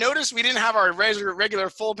magazine, and I noticed we didn't have our regular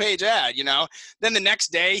full page ad. Then the next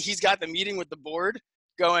day he's got the meeting with the board,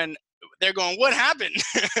 they're going, what happened?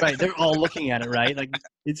 Right. They're all looking at it, right? Like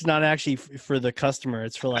it's not actually for the customer.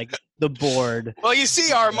 It's for like the board. Well, you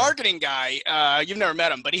see, our marketing guy, you've never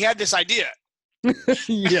met him, but he had this idea.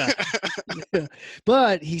 Yeah.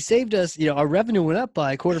 But he saved us, our revenue went up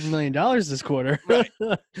by $250,000 this quarter. Right.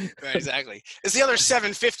 Right, exactly. It's the other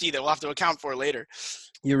 750 that we'll have to account for later.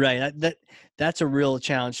 You're right. That's a real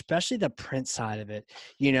challenge, especially the print side of it.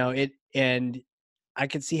 And I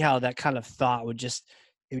could see how that kind of thought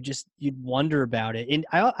you'd wonder about it. And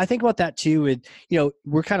I think about that too with,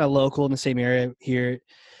 we're kind of local in the same area here.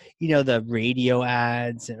 The radio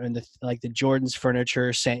ads and the Jordan's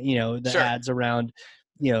furniture, the Sure. ads around,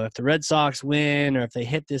 if the Red Sox win or if they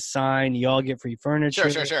hit this sign, you all get free furniture.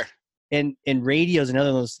 Sure. And radio is another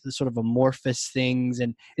of those sort of amorphous things.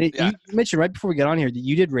 And Yeah. you mentioned right before we got on here that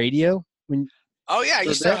you did radio when. Oh yeah, I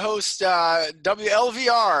used to host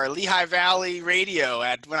WLVR, Lehigh Valley Radio,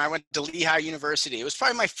 when I went to Lehigh University. It was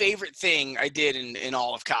probably my favorite thing I did in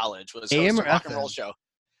all of college, was host AM a or rock FM? and roll show.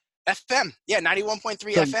 FM, yeah,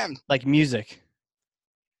 91.3 So, FM. like music,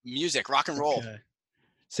 rock and roll. Okay.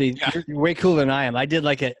 See, Yeah. you're way cooler than I am. I did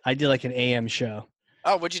like an AM show.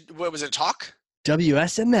 Oh, what was it, talk?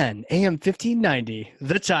 WSMN AM 1590,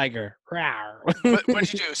 The Tiger.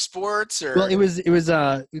 What'd you do? Sports or? Well, it was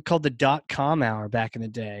called the .com hour back in the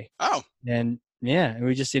day. Oh. And yeah,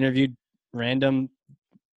 we just interviewed random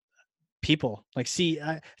people. Like,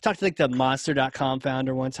 I talked to like the monster.com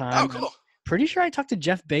founder one time. Oh, cool. I'm pretty sure I talked to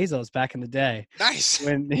Jeff Bezos back in the day. Nice.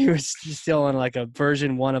 When he was still on like a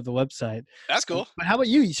version 1 of the website. That's cool. But how about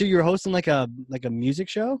you? So you were hosting like a music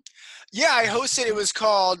show? Yeah, I hosted. It was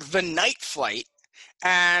called The Night Flight,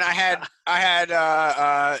 and I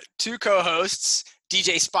had 2 co-hosts,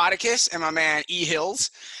 DJ Spoticus and my man E Hills,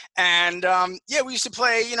 and we used to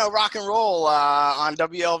play rock and roll on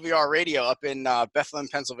WLVR radio up in Bethlehem,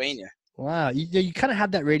 Pennsylvania. Wow, you kind of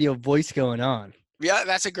have that radio voice going on. Yeah,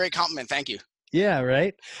 that's a great compliment. Thank you. Yeah,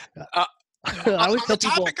 right. I always tell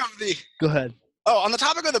people. Go ahead. Oh, on the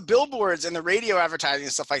topic of the billboards and the radio advertising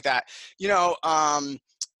and stuff like that,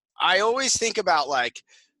 I always think about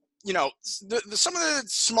some of the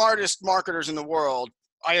smartest marketers in the world,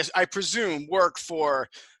 I presume, work for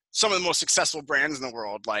some of the most successful brands in the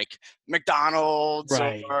world, like McDonald's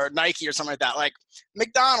or Nike or something like that. Like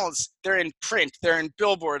McDonald's, they're in print, they're in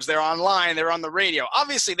billboards, they're online, they're on the radio.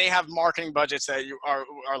 Obviously, they have marketing budgets that are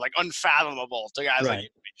like unfathomable to guys like you.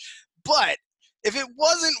 But if it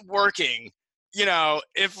wasn't working,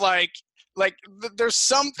 if there's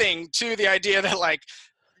something to the idea that like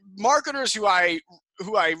marketers who I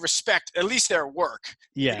respect, at least their work,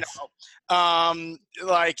 Yes.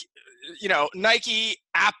 like Nike,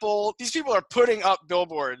 Apple, these people are putting up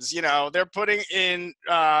billboards, they're putting in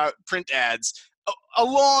print ads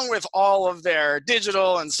along with all of their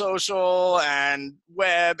digital and social and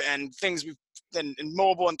web and things and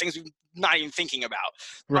mobile and things we're not even thinking about.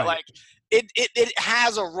 But Right. like it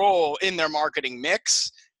has a role in their marketing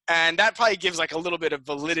mix, and that probably gives like a little bit of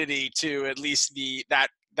validity to at least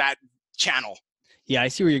that channel. Yeah, I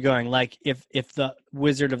see where you're going. Like if the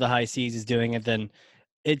Wizard of the High Seas is doing it, then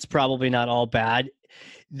it's probably not all bad.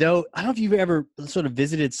 Though I don't know if you've ever sort of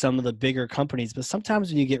visited some of the bigger companies, but sometimes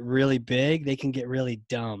when you get really big, they can get really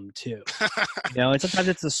dumb too. And sometimes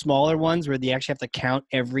it's the smaller ones where they actually have to count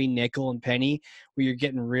every nickel and penny, where you're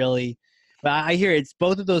getting really. But I hear it's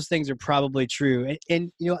both of those things are probably true.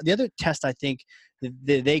 And the other test I think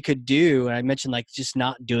that they could do, and I mentioned like just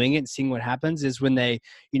not doing it and seeing what happens, is when they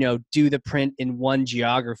do the print in one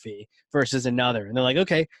geography versus another, and they're like,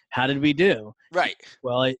 okay, how did we do? Right.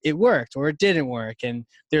 Well, it worked or it didn't work, and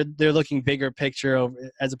they're looking bigger picture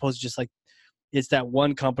over as opposed to just like it's that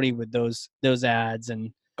one company with those ads,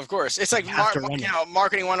 and Of course, it's like have to run it.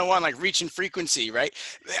 marketing 101, like reach and frequency, right?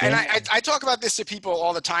 And Yeah. I talk about this to people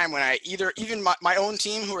all the time when I even my own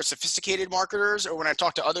team who are sophisticated marketers, or when I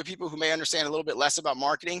talk to other people who may understand a little bit less about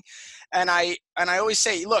marketing, and I always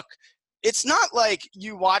say, look, it's not like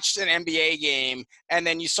you watched an NBA game and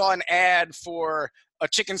then you saw an ad for a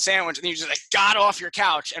chicken sandwich and you just like got off your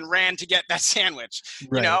couch and ran to get that sandwich.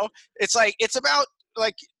 Right. It's like it's about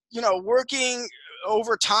like working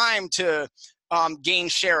over time to gain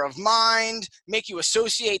share of mind, make you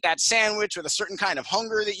associate that sandwich with a certain kind of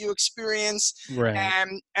hunger that you experience, Right.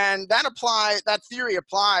 and that theory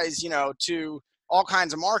applies, to all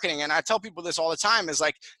kinds of marketing. And I tell people this all the time: is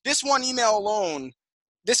like this one email alone,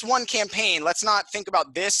 this one campaign. Let's not think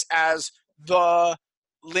about this as the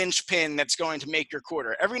linchpin that's going to make your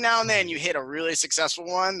quarter. Every now and then, you hit a really successful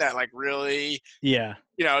one that like really Yeah.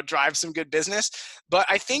 drive some good business. But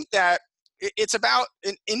I think that it's about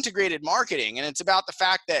an integrated marketing, and it's about the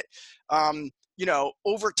fact that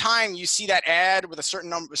over time you see that ad with a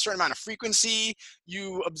certain amount of frequency,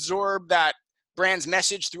 you absorb that brand's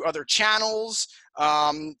message through other channels,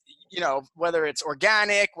 whether it's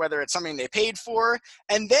organic, whether it's something they paid for,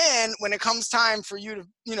 and then when it comes time for you to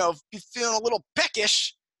be feeling a little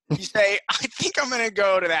peckish, you say, I think I'm going to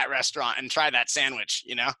go to that restaurant and try that sandwich.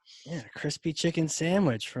 Yeah, crispy chicken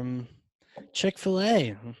sandwich from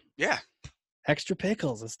Chick-fil-A. Yeah, Extra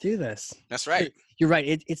pickles. Let's do this. that's right. You're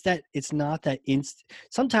right. It's not that instant.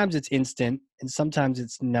 Sometimes it's instant and sometimes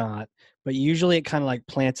it's not, but usually it kind of like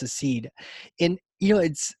plants a seed. And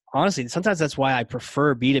it's honestly, sometimes that's why I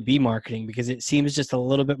prefer B2B marketing, because it seems just a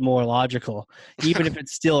little bit more logical, even if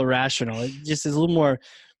it's still irrational. It just is a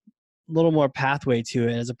little more pathway to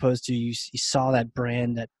it, as opposed to you saw that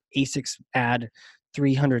brand, that Asics ad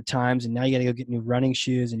 300 times, and now you got to go get new running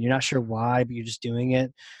shoes and you're not sure why, but you're just doing it,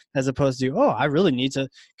 as opposed to, oh, I really need to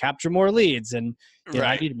capture more leads, and I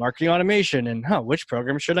Right. need marketing automation, and which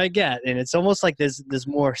program should I get? And it's almost like there's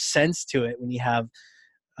more sense to it when you have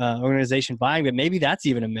organization buying, but maybe that's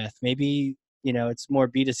even a myth. Maybe it's more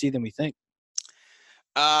B2C than we think.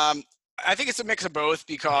 I think it's a mix of both,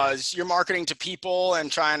 because you're marketing to people and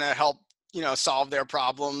trying to help solve their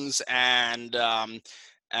problems, and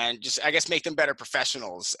just, I guess, make them better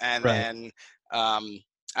professionals. And Right. then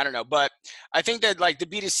I don't know, but I think that like the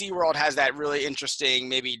B2C world has that really interesting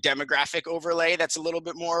maybe demographic overlay that's a little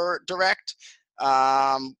bit more direct.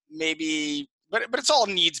 Maybe, but it's all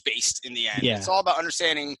needs based in the end. Yeah. It's all about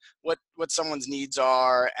understanding what someone's needs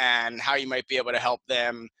are and how you might be able to help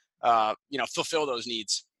them fulfill those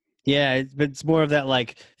needs. Yeah, but it's more of that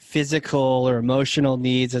like physical or emotional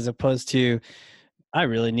needs, as opposed to, I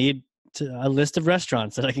really need a list of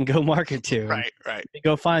restaurants that I can go market to and Right.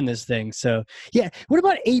 go find this thing. So yeah, what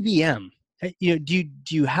about ABM? Do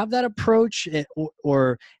you have that approach,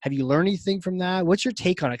 or have you learned anything from that? What's your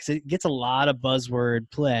take on it? Because it gets a lot of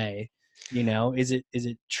buzzword play. Is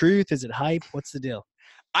it truth? Is it hype? What's the deal?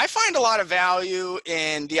 I find a lot of value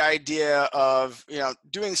in the idea of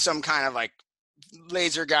doing some kind of like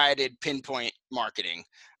laser guided pinpoint marketing.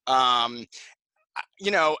 And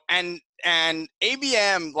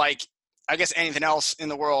ABM, like, I guess anything else in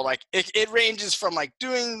the world, like it ranges from like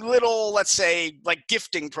doing little, let's say, like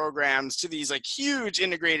gifting programs to these like huge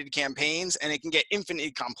integrated campaigns, and it can get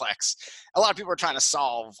infinitely complex. A lot of people are trying to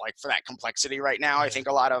solve like for that complexity right now. I think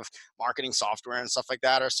a lot of marketing software and stuff like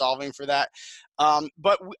that are solving for that.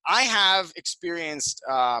 But I have experienced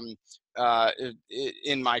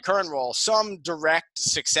in my current role some direct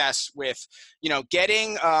success with,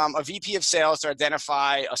 getting a VP of sales to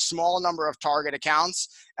identify a small number of target accounts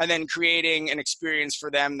and then creating an experience for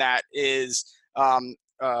them that is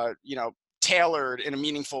tailored in a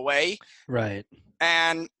meaningful way. Right.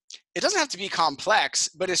 And it doesn't have to be complex,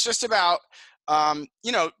 but it's just about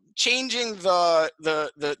changing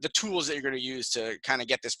the tools that you're going to use to kind of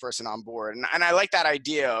get this person on board. And I like that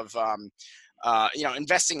idea of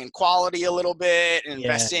investing in quality a little bit, and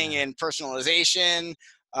investing in personalization.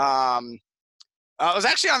 I was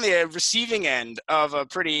actually on the receiving end of a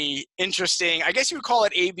pretty interesting, I guess you would call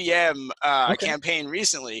it ABM campaign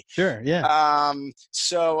recently. Sure, yeah.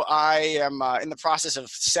 So I am in the process of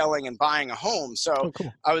selling and buying a home. So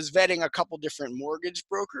cool. I was vetting a couple different mortgage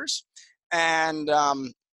brokers, and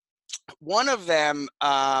one of them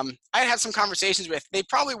I had some conversations with. They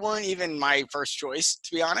probably weren't even my first choice,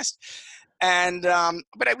 to be honest. And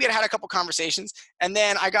but we had a couple conversations, and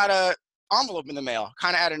then I got a envelope in the mail,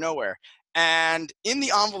 kind of out of nowhere. And in the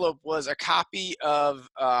envelope was a copy of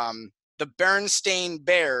the Berenstain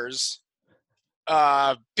Bears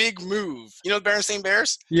Big Move. You know the Berenstain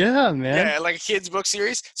Bears? Yeah, man. Yeah, like a kid's book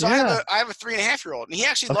series. So yeah. I have a 3.5-year-old, and he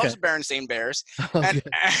actually loves the Berenstain Bears. And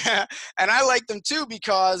I like them too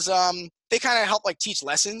because they kind of help like teach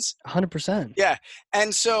lessons. 100%. Yeah.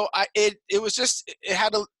 And so it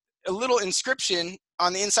had a little inscription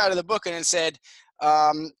on the inside of the book, and it said,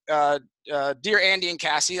 "Dear Andy and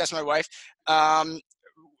Cassie," that's my wife. I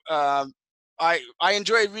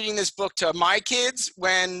enjoyed reading this book to my kids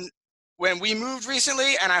when we moved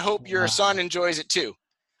recently, and I hope your son enjoys it too.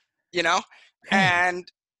 And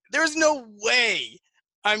there's no way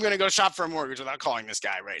I'm going to go shop for a mortgage without calling this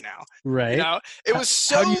guy right now. Right. It was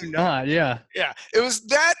so. How do you not? Yeah. Yeah. It was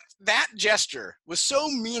that gesture was so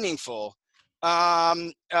meaningful.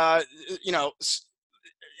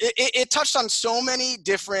 It touched on so many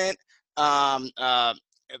different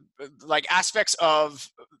like aspects of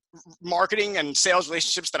marketing and sales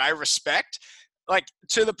relationships that I respect, like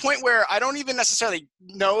to the point where I don't even necessarily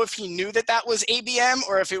know if he knew that was ABM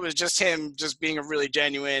or if it was just him just being a really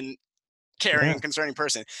genuine, caring, and concerning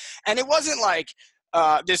person. And it wasn't like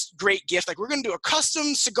this great gift, like we're going to do a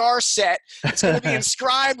custom cigar set. It's going to be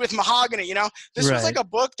inscribed with mahogany. This was like a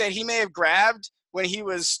book that he may have grabbed when he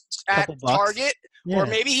was at Target, or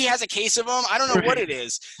maybe he has a case of them. I don't know what it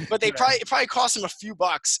is, but it probably cost him a few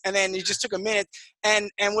bucks. And then he just took a minute. And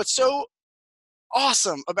what's so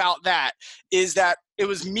awesome about that is that it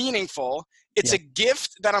was meaningful. It's a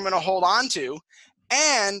gift that I'm going to hold on to,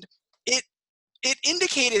 and it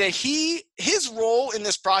indicated that his role in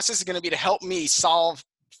this process is going to be to help me solve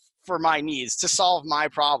for my needs, to solve my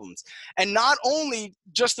problems, and not only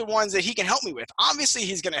just the ones that he can help me with. Obviously,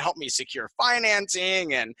 he's going to help me secure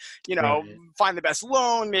financing and find the best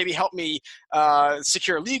loan, maybe help me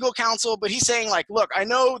secure legal counsel. But he's saying, like, look, I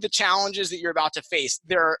know the challenges that you're about to face.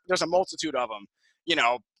 There's a multitude of them.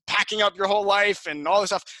 Packing up your whole life and all this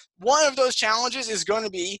stuff. One of those challenges is going to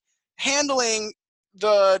be handling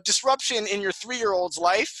the disruption in your 3-year-old's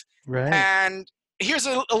life. Right. And here's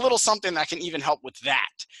a little something that can even help with that.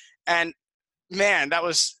 And man, that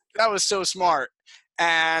was so smart.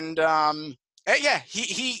 And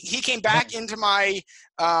he came back into my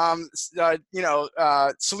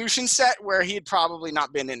solution set where he had probably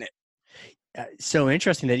not been in it. So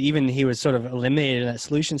interesting that even he was sort of eliminated in that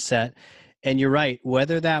solution set. And you're right,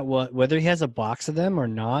 whether he has a box of them or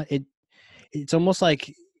not, it's almost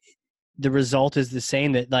like the result is the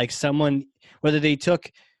same, that like someone, whether they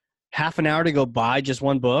took half an hour to go buy just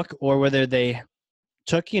one book, or whether they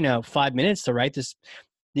took 5 minutes to write this,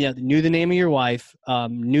 knew the name of your wife,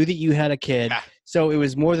 knew that you had a kid. So it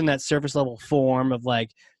was more than that surface level form of like,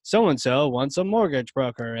 so-and-so wants a mortgage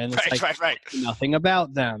broker, and it's nothing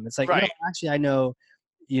about them. It's like, no, actually I know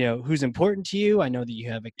who's important to you. I know that you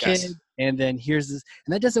have a kid, and then here's this,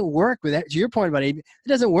 and that doesn't work with that. To your point about it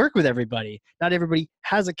doesn't work with everybody. Not everybody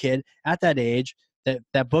has a kid at that age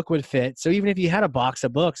that book would fit. So even if you had a box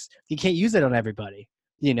of books, you can't use it on everybody,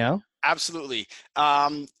 Absolutely.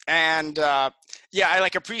 I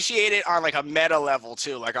like appreciate it on like a meta level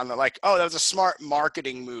too, like on the oh, that was a smart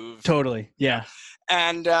marketing move. Totally. Yeah.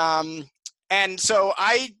 And so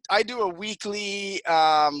I do a weekly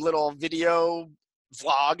little video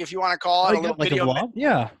vlog, if you want to call Oh, it, a you little got like a video. vlog?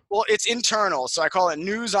 Yeah. Well, it's internal, so I call it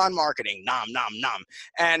News on Marketing. Nom nom nom.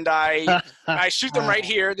 And I shoot them right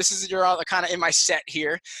here. This is your kind of in my set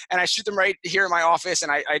here, and I shoot them right here in my office,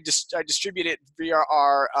 and I distribute it via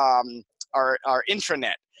our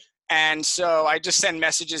intranet. And so I just send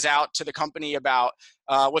messages out to the company about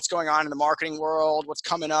what's going on in the marketing world, what's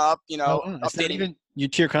coming up, Oh, wow. It's not updating. even you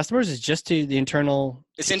to your customers. It's just to the internal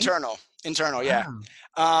It's team? internal, yeah.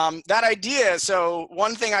 Wow. That idea. So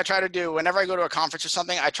one thing I try to do whenever I go to a conference or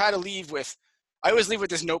something, I always leave with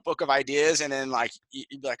this notebook of ideas, and then like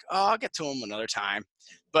you'd be like, oh, I'll get to them another time.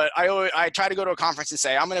 But I try to go to a conference and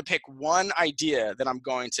say, I'm going to pick one idea that I'm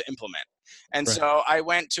going to implement. And Right. so I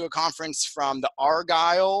went to a conference from the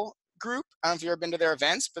Argyle group. I don't know if you've ever been to their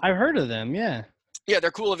events, but I've heard of them. Yeah. yeah,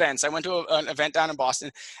 they're cool events. I went to an event down in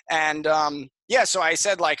Boston, and yeah, so I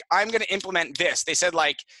said like I'm going to implement this. They said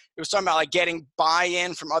like it was talking about like getting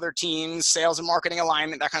buy-in from other teams, sales and marketing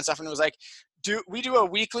alignment, that kind of stuff, and it was like we do a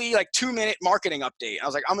weekly like 2-minute marketing update. I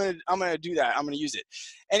was like I'm gonna do that. I'm gonna use it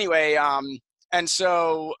anyway. And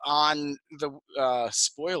so on the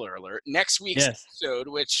spoiler alert, next week's Yes. episode,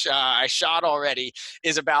 which I shot already,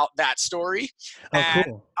 is about that story. Oh, And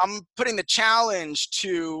cool. I'm putting the challenge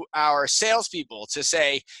to our salespeople to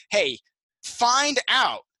say, hey, find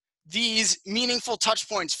out these meaningful touch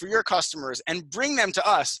points for your customers and bring them to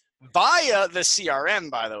us via the CRM,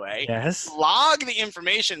 by the way. Yes. Log the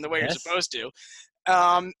information the way you're Yes. supposed to,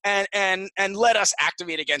 and let us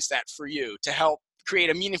activate against that for you to help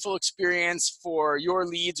create a meaningful experience for your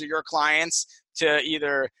leads or your clients to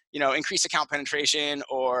either increase account penetration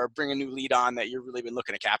or bring a new lead on that you've really been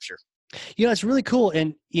looking to capture. It's really cool,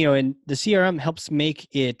 and and the CRM helps make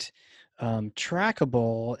it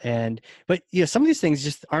trackable, but some of these things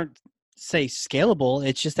just aren't say scalable.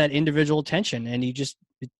 It's just that individual attention, and you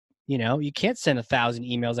can't send 1,000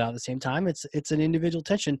 emails out at the same time. It's an individual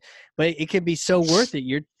attention, but it can be so worth it.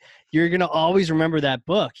 You're gonna always remember that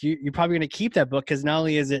book. You're probably gonna keep that book because not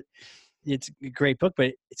only is it's a great book,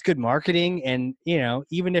 but it's good marketing, and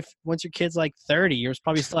even if once your kid's like 30, you'll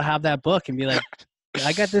probably still have that book and be like,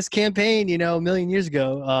 I got this campaign, a million years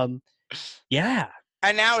ago. Yeah.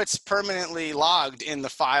 And now it's permanently logged in the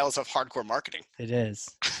files of Hardcore Marketing. It is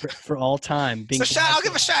for all time. So I'll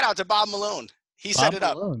give a shout out to Bob Malone. He set it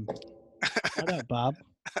up. Shout out, Bob.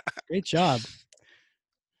 Great job.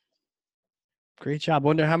 Great job.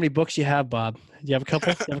 Wonder how many books you have, Bob. Do you have a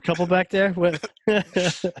couple? You have a couple back there? What?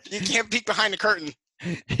 You can't peek behind the curtain.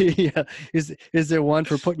 Yeah. Is there one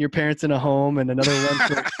for putting your parents in a home and another one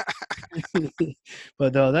for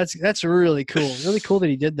but no, that's really cool. Really cool that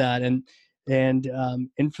he did that. And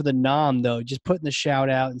for the nom though, just putting the shout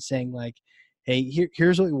out and saying like, hey,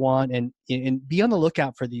 here's what we want, and be on the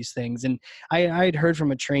lookout for these things. And I had heard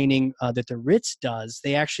from a training that the Ritz does.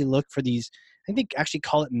 They actually look for these. I think actually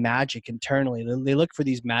call it magic internally. They look for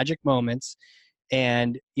these magic moments,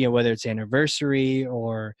 and whether it's anniversary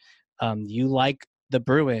or you like the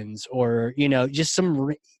Bruins or just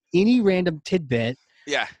any random tidbit.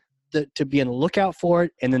 Yeah. To be on the lookout for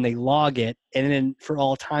it, and then they log it, and then for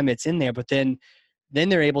all time it's in there. But then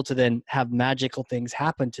they're able to then have magical things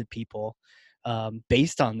happen to people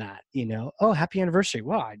based on that. Oh, happy anniversary!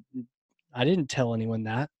 Wow, I didn't tell anyone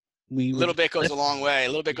that. A little bit goes a long way. A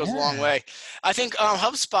little bit goes a long way. I think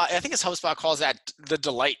HubSpot calls that the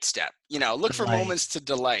delight step. Look for moments to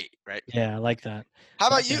delight, right? Yeah, I like that. How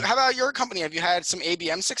about you? How about your company? Have you had some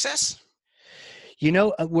ABM success?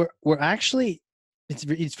 We're actually,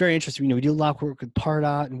 it's very interesting. We do a lot of work with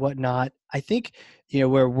Pardot and whatnot. I think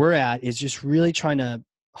where we're at is just really trying to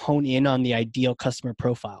hone in on the ideal customer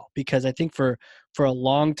profile, because I think for a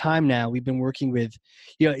long time now we've been working with,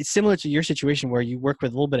 it's similar to your situation where you work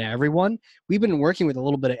with a little bit of everyone. We've been working with a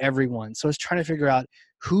little bit of everyone, so it's trying to figure out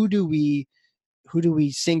who do we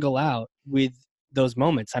single out with those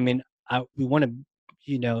moments. I mean, we want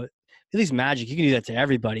to, at least magic, you can do that to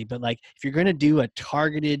everybody, but like if you're going to do a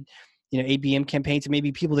targeted ABM campaign to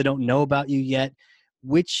maybe people that don't know about you yet,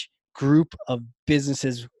 which group of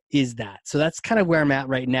businesses is that? So that's kind of where I'm at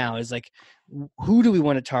right now, is like, who do we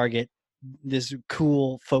want to target this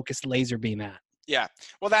cool focused laser beam at? Yeah.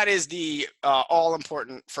 Well, that is the all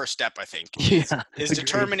important first step, I think, is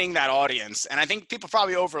determining that audience. And I think people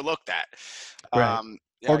probably overlook that. Right.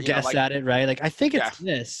 Or guess at it, right? Like, I think it's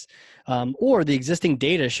this, or the existing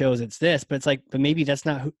data shows it's this, but it's like, but maybe that's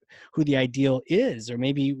not who the ideal is, or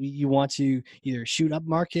maybe you want to either shoot up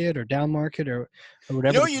market or down market or whatever.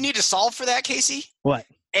 You know what you need to solve for that, Casey? What?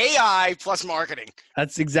 AI plus marketing.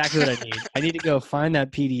 That's exactly what I need. I need to go find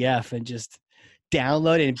that PDF and just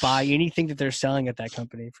download and buy anything that they're selling at that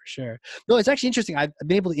company for sure. No, it's actually interesting. I've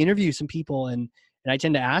been able to interview some people, and I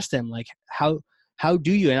tend to ask them like, how how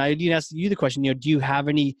do you, and I didn't ask you the question, do you have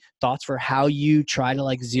any thoughts for how you try to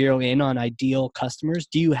like zero in on ideal customers?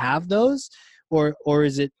 Do you have those, or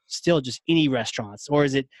is it still just any restaurants, or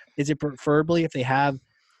is it preferably if they have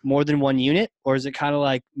more than one unit, or is it kind of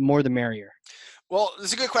like more the merrier? Well,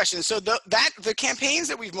 that's a good question. So the campaigns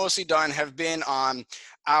that we've mostly done have been on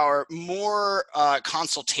our more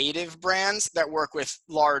consultative brands that work with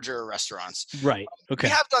larger restaurants. Right. We Okay.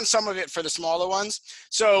 have done some of it for the smaller ones.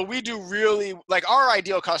 So we do really like our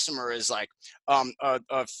ideal customer is like on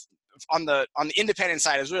the independent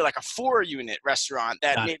side is really like a 4-unit restaurant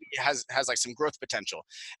that Got it. maybe has like some growth potential.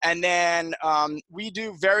 And then we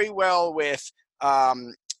do very well with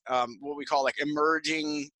what we call like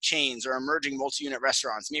emerging chains or emerging multi-unit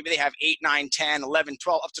restaurants. Maybe they have 8, 9, 10, 11,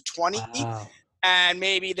 12, up to 20. Wow. And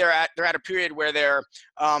maybe they're at a period where they're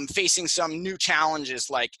facing some new challenges,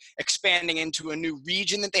 like expanding into a new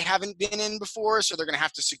region that they haven't been in before. So they're going to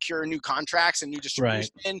have to secure new contracts and new distribution.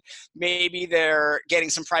 Right. Maybe they're getting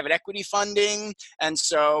some private equity funding, and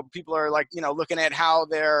so people are like, looking at how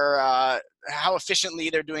they're how efficiently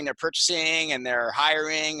they're doing their purchasing and their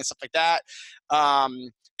hiring and stuff like that.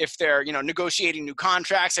 If they're negotiating new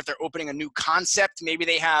contracts, if they're opening a new concept, maybe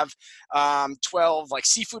they have 12 like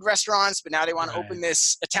seafood restaurants, but now they want to open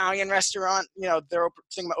this Italian restaurant. They're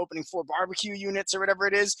thinking about opening 4 barbecue units or whatever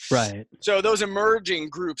it is. Right. So those emerging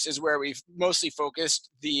groups is where we've mostly focused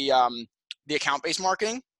the account-based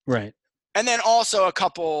marketing. Right. And then also a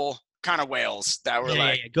couple kind of whales that were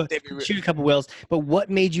Go shoot a couple whales. But what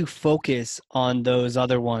made you focus on those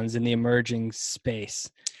other ones in the emerging space?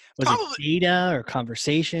 Was it data or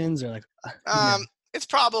conversations or like? It's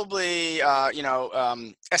probably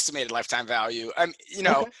estimated lifetime value.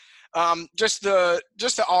 Just the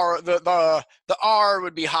R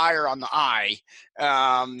would be higher on the I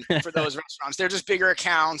for those restaurants. They're just bigger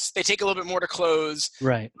accounts. They take a little bit more to close.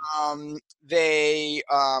 Right. They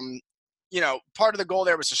part of the goal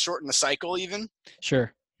there was to shorten the cycle even.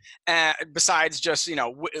 Sure. Besides just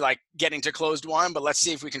like getting to closed one, but let's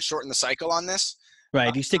see if we can shorten the cycle on this. Right.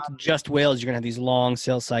 If you stick to just whales, you're gonna have these long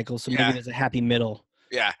sales cycles. So maybe there's a happy middle.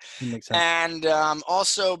 Yeah. That makes sense. And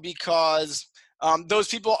also because those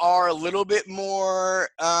people are a little bit more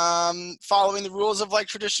following the rules of like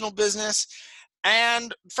traditional business.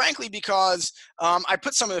 And frankly, because I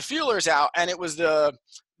put some of the feelers out, and it was the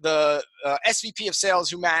SVP of sales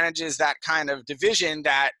who manages that kind of division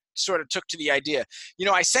that sort of took to the idea.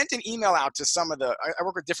 I sent an email out to some of I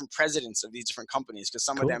work with different presidents of these different companies because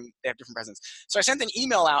some of them, they have different presidents. So I sent an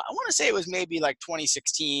email out. I want to say it was maybe like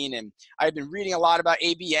 2016, and I had been reading a lot about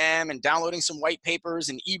ABM and downloading some white papers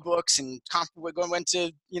and ebooks and went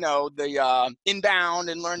to the Inbound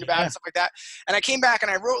and learned about it and stuff like that. And I came back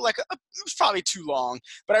and I wrote it was probably too long,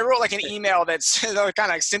 but I wrote like an email that's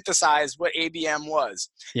kind of synthesized what ABM was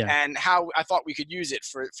and how I thought we could use it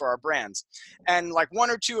for our brands. And like 1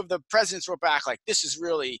 or 2 of the presidents wrote back like, this is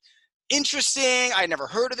really interesting. I never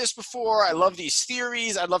heard of this before. I love these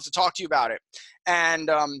theories. I'd love to talk to you about it. And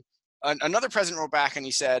another president wrote back and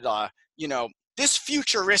he said, this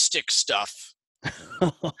futuristic stuff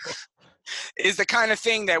is the kind of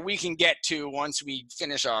thing that we can get to once we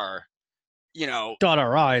finish our, dot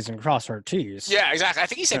our I's and cross our T's. Yeah, exactly. I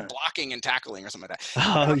think he said blocking and tackling or something like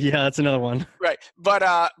that. Oh, yeah, that's another one. Right. But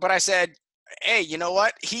I said, hey, you know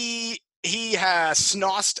what? He has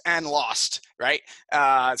snossed and lost, right?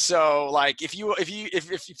 So like if you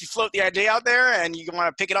float the idea out there and you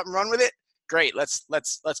want to pick it up and run with it, great. Let's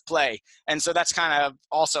play. And so that's kind of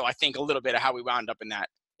also, I think, a little bit of how we wound up in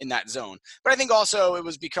that zone. But I think also it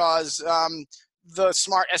was because the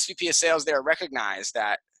smart SVP of sales there recognized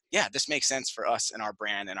that, yeah, this makes sense for us and our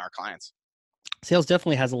brand and our clients. Sales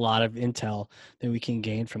definitely has a lot of intel that we can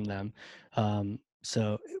gain from them.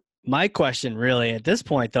 So my question really at this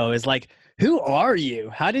point though is like, who are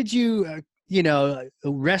you? How did you,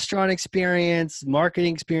 restaurant experience,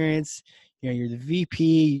 marketing experience, you're the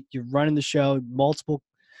VP, you're running the show, multiple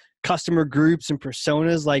customer groups and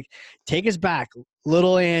personas. Like, take us back,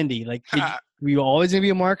 little Andy. Like, were you always gonna be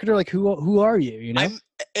a marketer? Like, who are you? I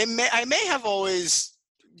may have always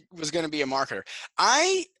was going to be a marketer.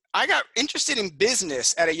 I got interested in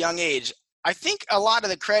business at a young age. I think a lot of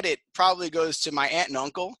the credit probably goes to my aunt and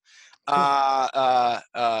uncle,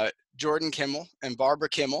 Jordan Kimmel and Barbara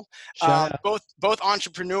Kimmel, both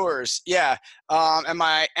entrepreneurs. Yeah. And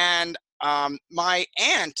my aunt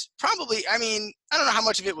probably, I don't know how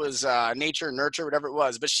much of it was nature, nurture, whatever it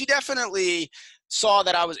was, but she definitely saw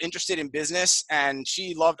that I was interested in business and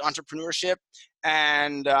she loved entrepreneurship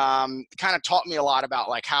and kind of taught me a lot about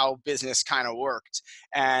like how business kind of worked.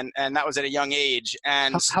 And that was at a young age.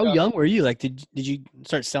 And how young were you? Like, did you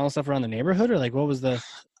start selling stuff around the neighborhood or like, what was the?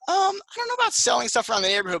 I don't know about selling stuff around the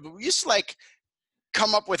neighborhood, but we used to like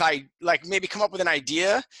come up with maybe come up with an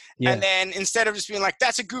idea, and Yeah. then instead of just being like,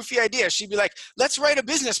 that's a goofy idea, she'd be like, let's write a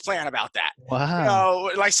business plan about that, Wow.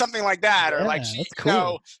 like something like that. Or like Yeah, she, that's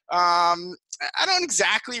cool. I don't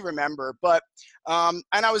exactly remember, but and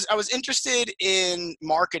I was interested in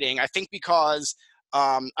marketing, I think because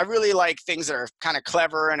I really like things that are kind of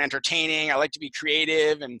clever and entertaining. I like to be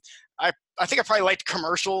creative, and I think I probably liked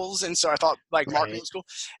commercials, and so I thought like marketing Right. was cool.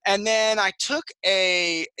 And then I took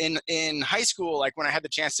in high school, like when I had the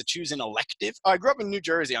chance to choose an elective. I grew up in New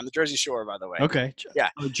Jersey, on the Jersey Shore, by the way. Okay. Yeah,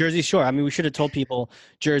 Oh, Jersey Shore. I mean, we should have told people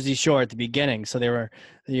Jersey Shore at the beginning, so they were,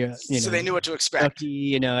 so they knew what to expect.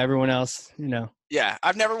 Kentucky, everyone else, Yeah,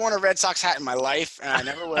 I've never worn a Red Sox hat in my life, and I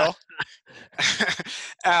never will.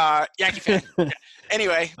 Yankee fan. Yeah.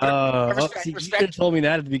 Anyway, but See, you should have respect. told me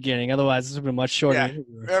that at the beginning. Otherwise, this would have been a much shorter Yeah,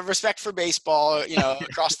 interview. respect for baseball,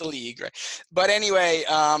 across the league, right? But anyway,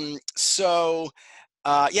 yeah,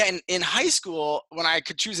 in high school, when I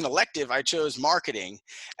could choose an elective, I chose marketing,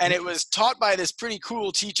 and it was taught by this pretty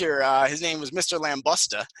cool teacher. His name was Mr.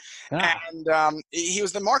 Lambusta, Ah, and he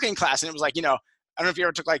was the marketing class, and it was like, I don't know if you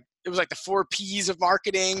ever took like, it was like the 4 P's of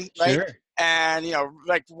marketing, right? sure. And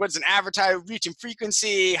like what's an advertiser, reach and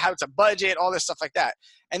frequency, how it's a budget, all this stuff like that.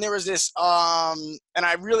 And there was this, and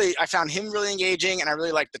I found him really engaging, and I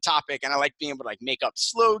really liked the topic, and I liked being able to like make up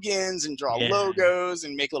slogans and draw Yeah. logos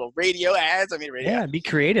and make little radio ads. I made radio Yeah, ads. be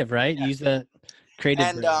creative, right? Use the creative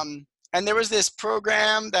And brain. and there was this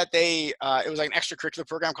program that it was like an extracurricular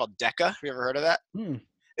program called DECA. Have you ever heard of that? Hmm.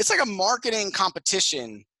 It's like a marketing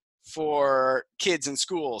competition for kids in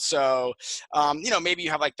school. So, maybe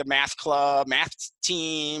you have like the math club, math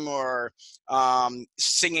team, or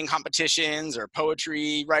singing competitions, or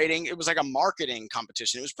poetry writing. It was like a marketing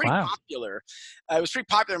competition. It was pretty Wow. popular. It was pretty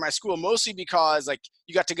popular in my school, mostly because like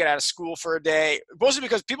you got to get out of school for a day. Mostly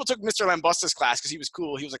because people took Mr. Lambusta's class because he was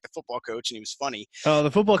cool. He was like the football coach, and he was funny. Oh,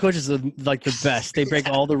 the football coaches are like the best. They break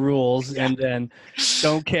all the rules Yeah, and then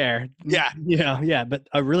don't care. yeah, Yeah, but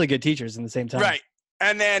are really good teachers in the same time. right.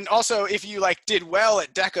 And then also, if you like did well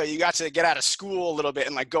at DECA, you got to get out of school a little bit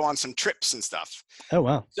and like go on some trips and stuff. Oh,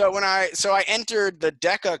 wow. So I entered the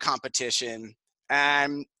DECA competition,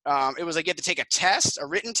 and it was like you had to take a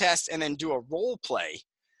written test, and then do a role play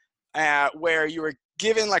where you were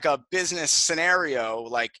given like a business scenario,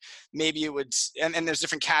 like maybe it would, and there's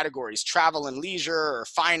different categories: travel and leisure, or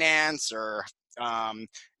finance, or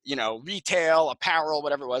retail, apparel,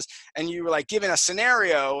 whatever it was. And you were like given a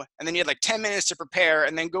scenario, and then you had like 10 minutes to prepare,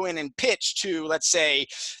 and then go in and pitch to, let's say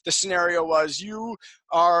the scenario was, you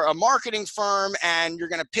are a marketing firm, and you're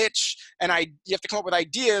going to pitch, and you have to come up with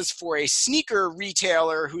ideas for a sneaker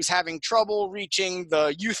retailer who's having trouble reaching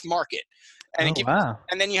the youth market. And Oh, wow.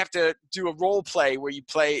 and then you have to do a role play where you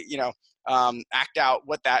play, act out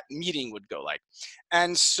what that meeting would go like.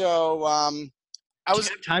 And so I Do you was,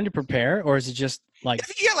 have time to prepare, or is it just like, I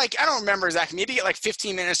think you get like, I don't remember exactly, maybe you get like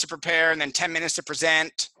 15 minutes to prepare, and then 10 minutes to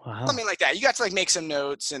present, wow? something like that. You got to like make some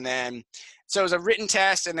notes, and then, so it was a written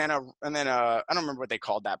test, and then I don't remember what they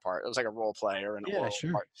called that part. It was like a role play or an Yeah, oral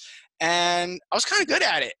sure. part. And I was kind of good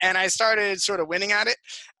at it, and I started sort of winning at it.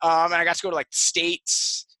 And I got to go to like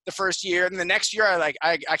states the first year, and the next year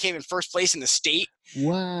I came in first place in the state, and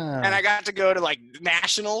Wow. I got to go to like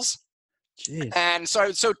nationals. Jeez. And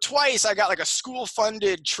so twice I got like a school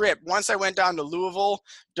funded trip. Once I went down to Louisville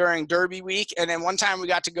during Derby week, and then one time we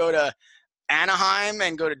got to go to Anaheim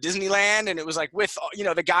and go to Disneyland, and it was like with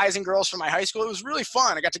the guys and girls from my high school. It was really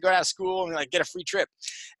fun. I got to go out of school and like get a free trip,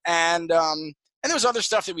 and there was other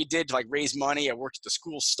stuff that we did to like raise money. I worked at the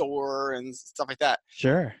school store and stuff like that.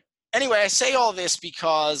 Sure. Anyway, I say all this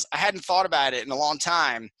because I hadn't thought about it in a long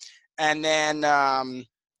time, and then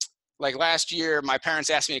like last year, my parents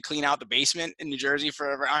asked me to clean out the basement in New Jersey for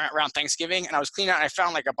around Thanksgiving, and I was cleaning out, and I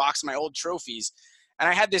found like a box of my old trophies, and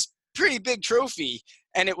I had this pretty big trophy,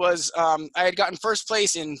 and it was I had gotten first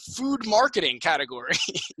place in food marketing category.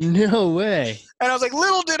 No way. And I was like,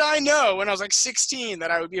 little did I know when I was like 16 that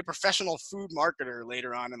I would be a professional food marketer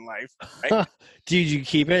later on in life. Right? Did you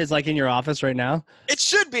keep it? It's like in your office right now. It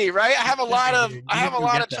should be, right? I have a lot of You need to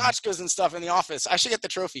go get that. tchotchkes and stuff in the office. I should get the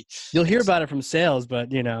trophy. You'll hear about it from sales,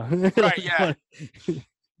 but Right, yeah.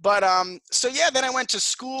 But so yeah, then I went to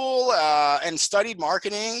school and studied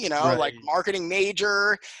marketing, like Right. marketing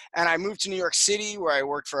major, and I moved to New York City, where I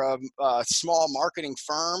worked for a small marketing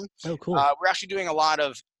firm. Oh, cool. We're actually doing a lot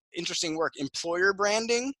of interesting work: employer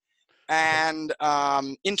branding Okay. and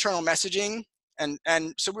internal messaging.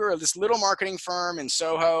 And so we were this little marketing firm in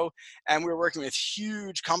Soho, and we were working with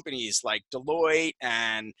huge companies like Deloitte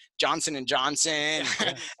and Johnson and Johnson,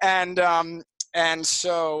 Yeah. and And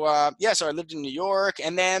so so I lived in New York,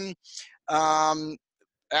 and then um,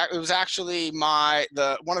 it was actually one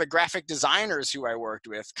of the graphic designers who I worked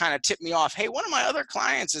with kind of tipped me off. Hey, one of my other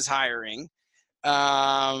clients is hiring,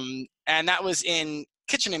 and that was in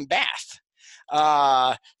kitchen and bath.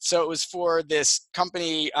 So it was for this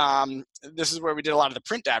company. This is where we did a lot of the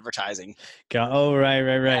print advertising. Oh, right,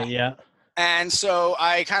 Yeah. yeah. And so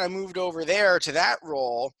I kind of moved over there to that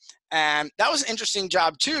role. And that was an interesting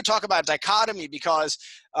job too. Talk about dichotomy, because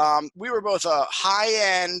we were both a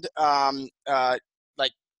high-end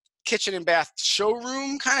like kitchen and bath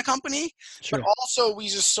showroom kind of company, Sure. but also we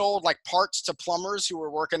just sold like parts to plumbers who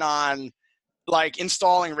were working on like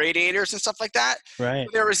installing radiators and stuff like that. Right.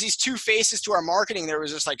 There was these two faces to our marketing. There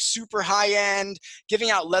was just like super high end,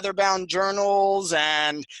 giving out leather bound journals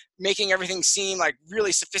and making everything seem like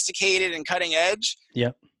really sophisticated and cutting edge.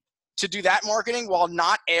 Yep. To do that marketing while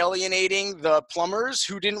not alienating the plumbers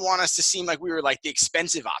who didn't want us to seem like we were like the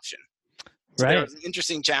expensive option. So there Right. was an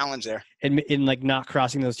interesting challenge there. And in like not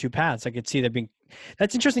crossing those two paths, I could see that being.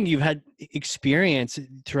 That's interesting. You've had experience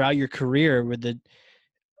throughout your career with the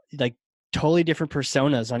like totally different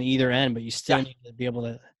personas on either end, but you still need to be able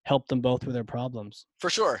to help them both with their problems. For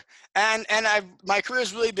sure. And my career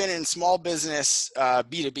has really been in small business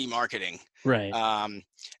B2B marketing. Right.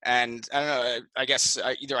 And I don't know, I guess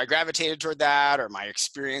either I gravitated toward that or my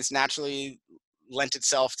experience naturally lent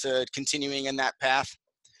itself to continuing in that path.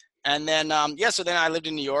 And then, so then I lived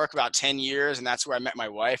in New York about 10 years, and that's where I met my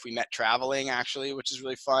wife. We met traveling, actually, which is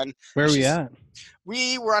really fun. Where were we at?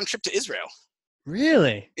 We were on a trip to Israel.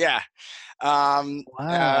 Really? Yeah. Wow,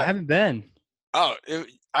 I haven't been. Oh,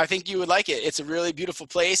 I think you would like it. It's a really beautiful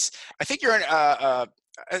place. I think you're in. I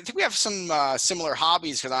think we have some similar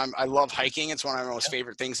hobbies, because I love hiking. It's one of my most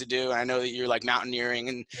favorite things to do. And I know that you're like mountaineering,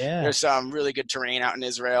 and there's some really good terrain out in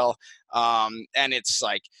Israel. And it's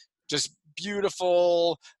like just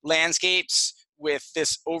beautiful landscapes with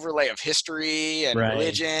this overlay of history and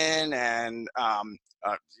religion and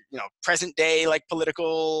present day like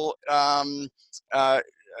political.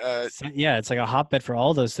 It's like a hotbed for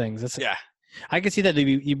all those things. I could see that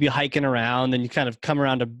you'd be hiking around and you kind of come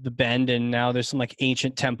around to the bend and now there's some like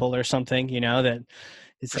ancient temple or something, that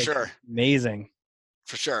it's like amazing.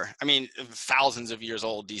 For sure. I mean, thousands of years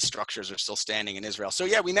old, these structures are still standing in Israel. So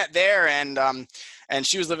yeah, we met there, and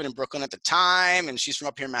she was living in Brooklyn at the time, and she's from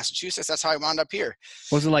up here in Massachusetts. That's how I wound up here.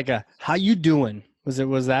 Was it like how you doing? Was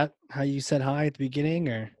that how you said hi at the beginning,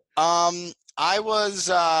 or? I was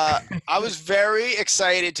very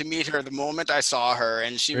excited to meet her the moment I saw her,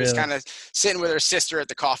 and she was kind of sitting with her sister at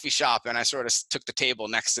the coffee shop, and I sort of took the table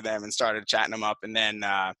next to them and started chatting them up, and then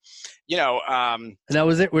and that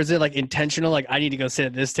was it. Was it like intentional? Like I need to go sit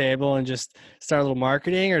at this table and just start a little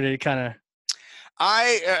marketing, or did it kind of?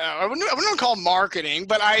 I wouldn't call marketing,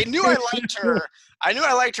 but I knew I liked her. I knew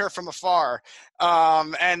I liked her from afar,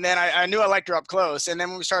 and then I knew I liked her up close. And then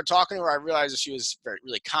when we started talking to her, I realized that she was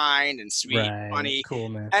really kind and sweet, funny. Cool,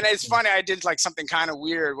 man. And it's funny. I did like something kind of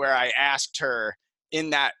weird where I asked her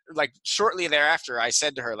in that, like shortly thereafter, I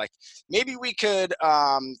said to her, like, maybe we could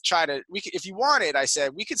if you wanted, I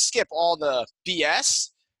said, we could skip all the BS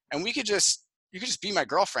and you could just be my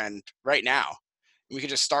girlfriend right now. And we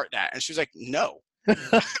could just start that. And she was like, no.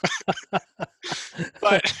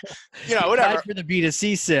 But whatever. For the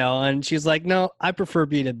B2C sale, and she's like, no, I prefer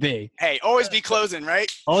B2B. Hey, always be closing, right?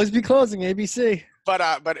 Always be closing, ABC.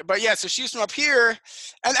 But yeah, so she's from up here,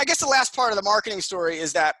 and I guess the last part of the marketing story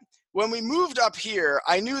is that when we moved up here,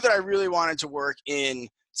 I knew that I really wanted to work in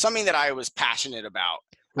something that I was passionate about.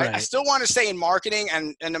 I still want to stay in marketing,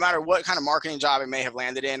 and no matter what kind of marketing job I may have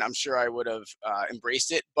landed in, I'm sure I would have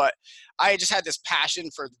embraced it. But I just had this passion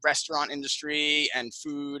for the restaurant industry and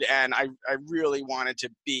food, and I really wanted to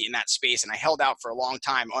be in that space. And I held out for a long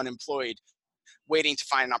time, unemployed, waiting to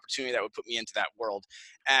find an opportunity that would put me into that world.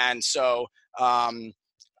 And so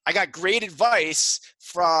I got great advice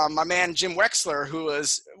from my man, Jim Wexler, who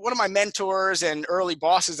was one of my mentors and early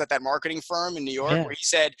bosses at that marketing firm in New York, where he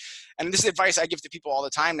said, and this is advice I give to people all the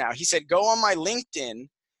time now. He said, go on my LinkedIn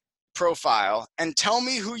profile and tell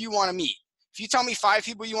me who you want to meet. If you tell me 5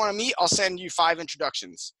 people you want to meet, I'll send you 5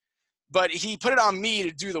 introductions. But he put it on me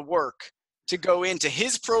to do the work, to go into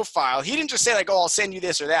his profile. He didn't just say like, oh, I'll send you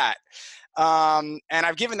this or that. And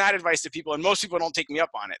I've given that advice to people, and most people don't take me up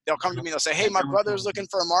on it. They'll come to me, they'll say, hey, my brother's looking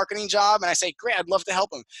for a marketing job. And I say, great, I'd love to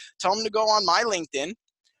help him. Tell him to go on my LinkedIn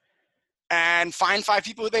and find 5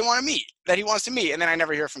 people that they want to meet, that he wants to meet. And then I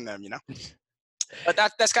never hear from them, But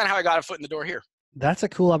that's kind of how I got a foot in the door here. That's a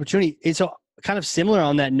cool opportunity. And so kind of similar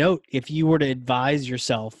on that note, if you were to advise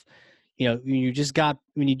yourself, when you just got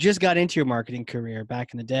into your marketing career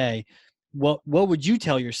back in the day, what would you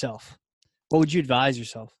tell yourself? What would you advise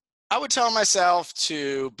yourself? I would tell myself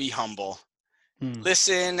to be humble, Hmm.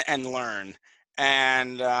 listen and learn.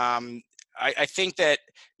 And I think that,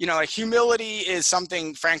 like humility is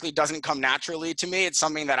something, frankly, doesn't come naturally to me. It's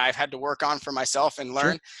something that I've had to work on for myself and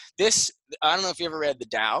learn. Sure. This, I don't know if you ever read the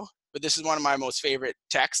Tao, but this is one of my most favorite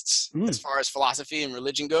texts Hmm. as far as philosophy and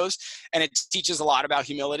religion goes. And it teaches a lot about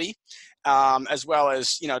humility, as well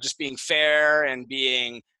as, just being fair and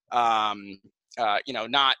being,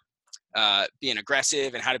 not being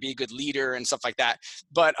aggressive and how to be a good leader and stuff like that.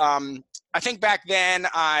 But I think back then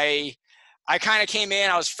I kind of came in,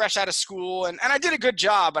 I was fresh out of school and I did a good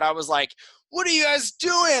job, but I was like, what are you guys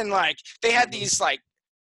doing? Like they had these like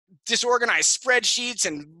disorganized spreadsheets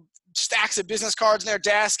and stacks of business cards in their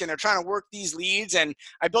desk, and they're trying to work these leads. And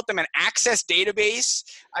I built them an Access database.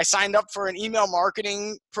 I signed up for an email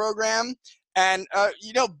marketing program, and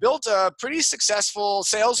built a pretty successful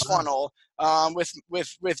sales Wow. funnel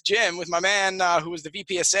with Jim, with my man who was the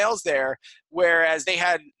VP of sales there. Whereas they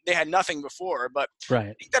had nothing before. But I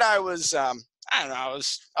Right. think that I was. I don't know.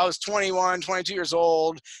 I was 21, 22 years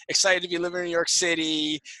old, excited to be living in New York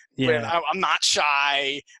City. Yeah. I'm not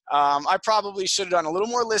shy. I probably should have done a little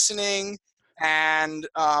more listening and,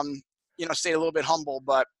 stayed a little bit humble.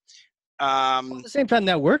 But Well, at the same time,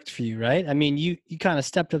 that worked for you, right? I mean, you kind of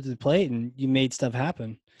stepped up to the plate and you made stuff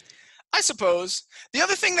happen. I suppose the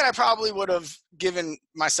other thing that I probably would have given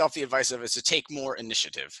myself the advice of is to take more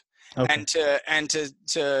initiative Okay. and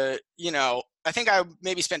to I think I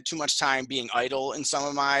maybe spent too much time being idle in some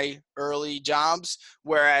of my early jobs,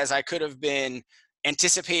 whereas I could have been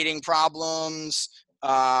anticipating problems,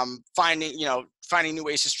 finding new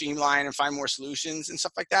ways to streamline and find more solutions and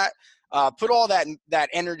stuff like that. Put all that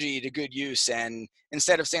energy to good use, and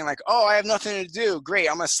instead of saying like, "Oh, I have nothing to do, great,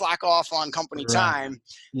 I'm gonna slack off on company Right. time,"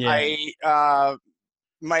 Yeah. I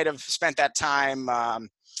might have spent that time. Uh,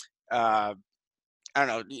 I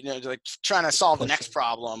don't know, like trying to solve the next Pushing.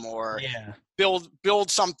 problem or Yeah. build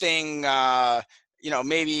something.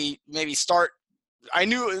 Maybe start. I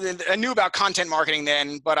knew about content marketing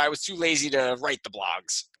then, but I was too lazy to write the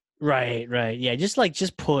blogs. Right. Right. Yeah. Just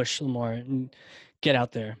push more and get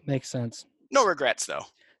out there. Makes sense. No regrets though.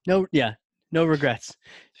 No. Yeah. No regrets.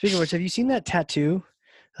 Speaking of which, have you seen that tattoo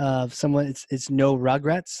of someone? It's no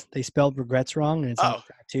regrets. They spelled regrets wrong, and it's on Oh, a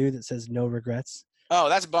tattoo that says no regrets.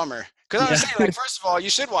 that's a bummer. Because I was Yeah. saying, like, first of all, you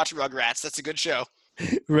should watch Rugrats. That's a good show.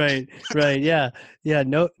 Right. Right. Yeah. Yeah.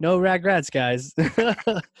 No regrets, guys.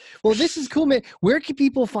 Well, this is cool, man. Where can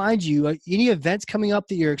people find you? Any events coming up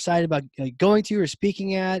that you're excited about going to or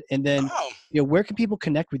speaking at? And then, Oh, where can people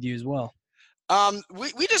connect with you as well?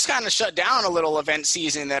 we just kind of shut down a little event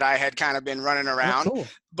season that I had kind of been running Oh, around, cool.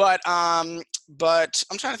 but I'm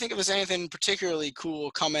trying to think if there's anything particularly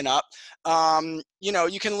cool coming up. You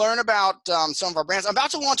can learn about some of our brands. I'm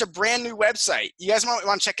about to launch a brand new website. You guys might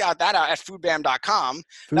want to check out that out at foodbam.com.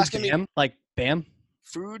 That's Food gonna be Bam? Like Bam?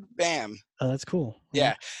 Food Bam. Oh, that's cool.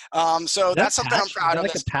 Yeah. Okay. So Is that that's a something I'm patch? Is proud that of.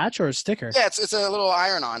 like a patch or a sticker? Yeah, it's a little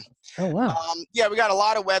iron-on. Oh, wow. Yeah, we got a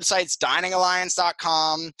lot of websites: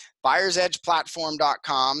 diningalliance.com,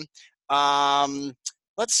 buyersedgeplatform.com.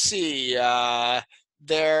 Let's see.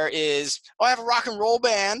 There is. Oh, I have a rock and roll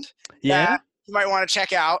band Yeah. that you might want to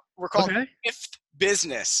check out. We're called Okay. Fifth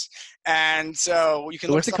Business, and so you can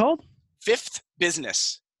So look what's us it up. called? Fifth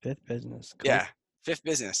Business. Fifth Business. Cool. Yeah, Fifth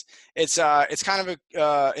Business. It's kind of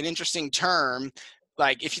an interesting term.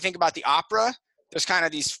 Like if you think about the opera, there's kind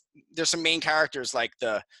of there's some main characters like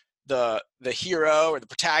the hero or the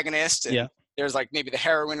protagonist, Yeah. and there's like maybe the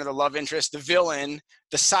heroine or the love interest, the villain,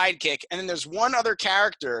 the sidekick, and then there's one other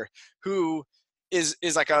character who is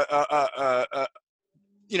like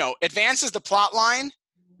advances the plot line,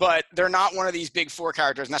 but they're not one of these big four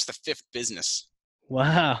characters, and that's the fifth business.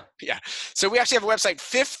 Wow. Yeah. So we actually have a website,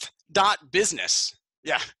 fifth.business.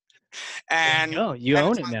 Yeah. There you And go. You and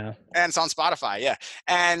own it now. it's on Spotify. Yeah.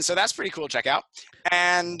 And so that's pretty cool to check out.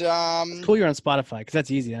 And It's cool you're on Spotify because that's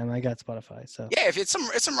easy. I got Spotify. So yeah, if it's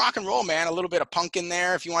some rock and roll, man, a little bit of punk in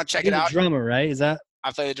there if you want to check you're it the out. drummer, right? Is that?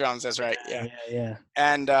 I play the drums, that's right. Yeah. Yeah.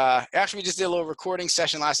 And actually we just did a little recording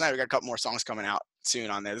session last night. We got a couple more songs coming out soon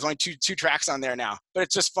on there. There's only two tracks on there now, but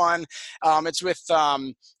it's just fun. It's with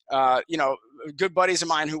good buddies of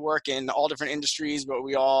mine who work in all different industries, but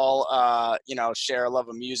we all share a love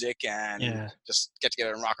of music and just get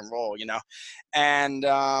together and rock and roll, And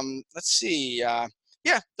let's see.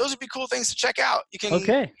 Yeah, those would be cool things to check out. You can,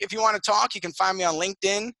 if you want to talk, you can find me on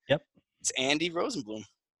LinkedIn. Yep. It's Andy Rosenbloom.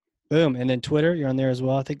 Boom. And then Twitter, you're on there as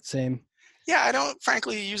well. I think the same. Yeah, I don't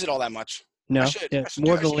frankly use it all that much. No, I should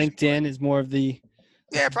more of the use LinkedIn is more of the.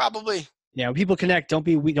 Yeah, probably. Yeah, when people connect, don't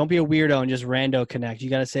be a weirdo and just rando connect. You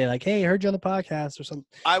got to say like, "Hey, I heard you on the podcast" or something.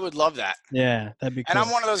 I would love that. Yeah, that'd be And cool. I'm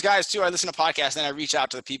one of those guys too. I listen to podcasts and I reach out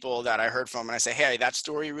to the people that I heard from and I say, hey, that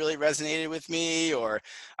story really resonated with me, or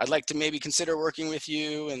I'd like to maybe consider working with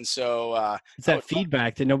you. And so It's I that would love.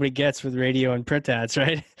 feedback that nobody gets with radio and print ads,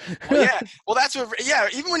 right? Well, yeah. Well, that's what. Yeah.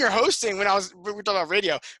 Even when you're hosting, we were talking about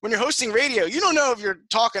radio. When you're hosting radio, you don't know if you're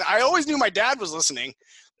talking. I always knew my dad was listening,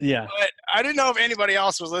 Yeah. but I didn't know if anybody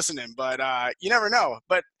else was listening. But you never know.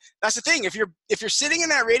 But that's the thing. If you're sitting in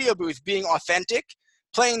that radio booth being authentic,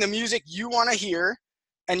 playing the music you want to hear,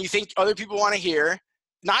 and you think other people want to hear,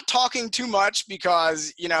 not talking too much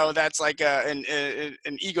because that's like an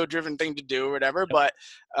ego-driven thing to do or whatever, but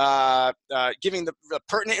giving the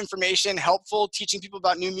pertinent information, helpful, teaching people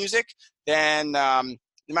about new music, then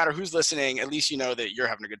no matter who's listening, at least you know that you're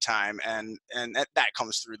having a good time, and that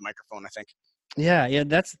comes through the microphone, I think. Yeah.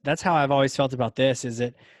 That's how I've always felt about this. Is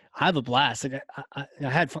that I have a blast. Like I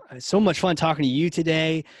had so much fun talking to you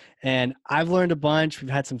today, and I've learned a bunch.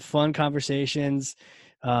 We've had some fun conversations.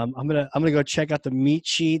 I'm gonna go check out the meat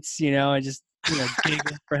sheets. And just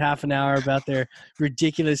giggle for half an hour about their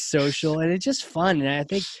ridiculous social, and it's just fun. And I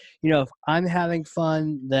think if I'm having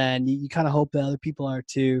fun, then you kind of hope that other people are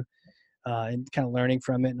too, and kind of learning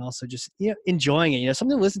from it, and also just enjoying it.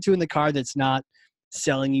 Something to listen to in the car that's not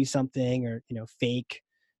selling you something or fake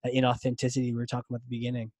inauthenticity we were talking about at the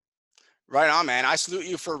beginning. Right on, man. I salute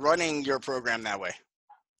you for running your program that way.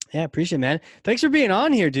 Yeah, appreciate it, man. Thanks for being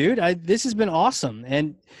on here, dude. This has been awesome.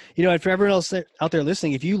 And, for everyone else out there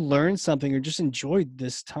listening, if you learned something or just enjoyed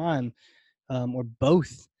this time or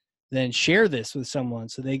both, then share this with someone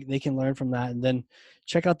so they can learn from that. And then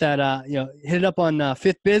check out that, hit it up on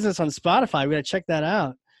Fifth Business on Spotify. We got to check that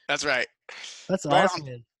out. That's right. That's right awesome,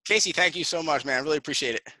 man. Casey, thank you so much, man. I really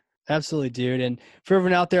appreciate it. Absolutely, dude. And for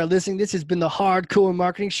everyone out there listening, this has been the Hardcore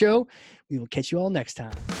Marketing Show. We will catch you all next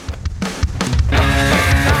time.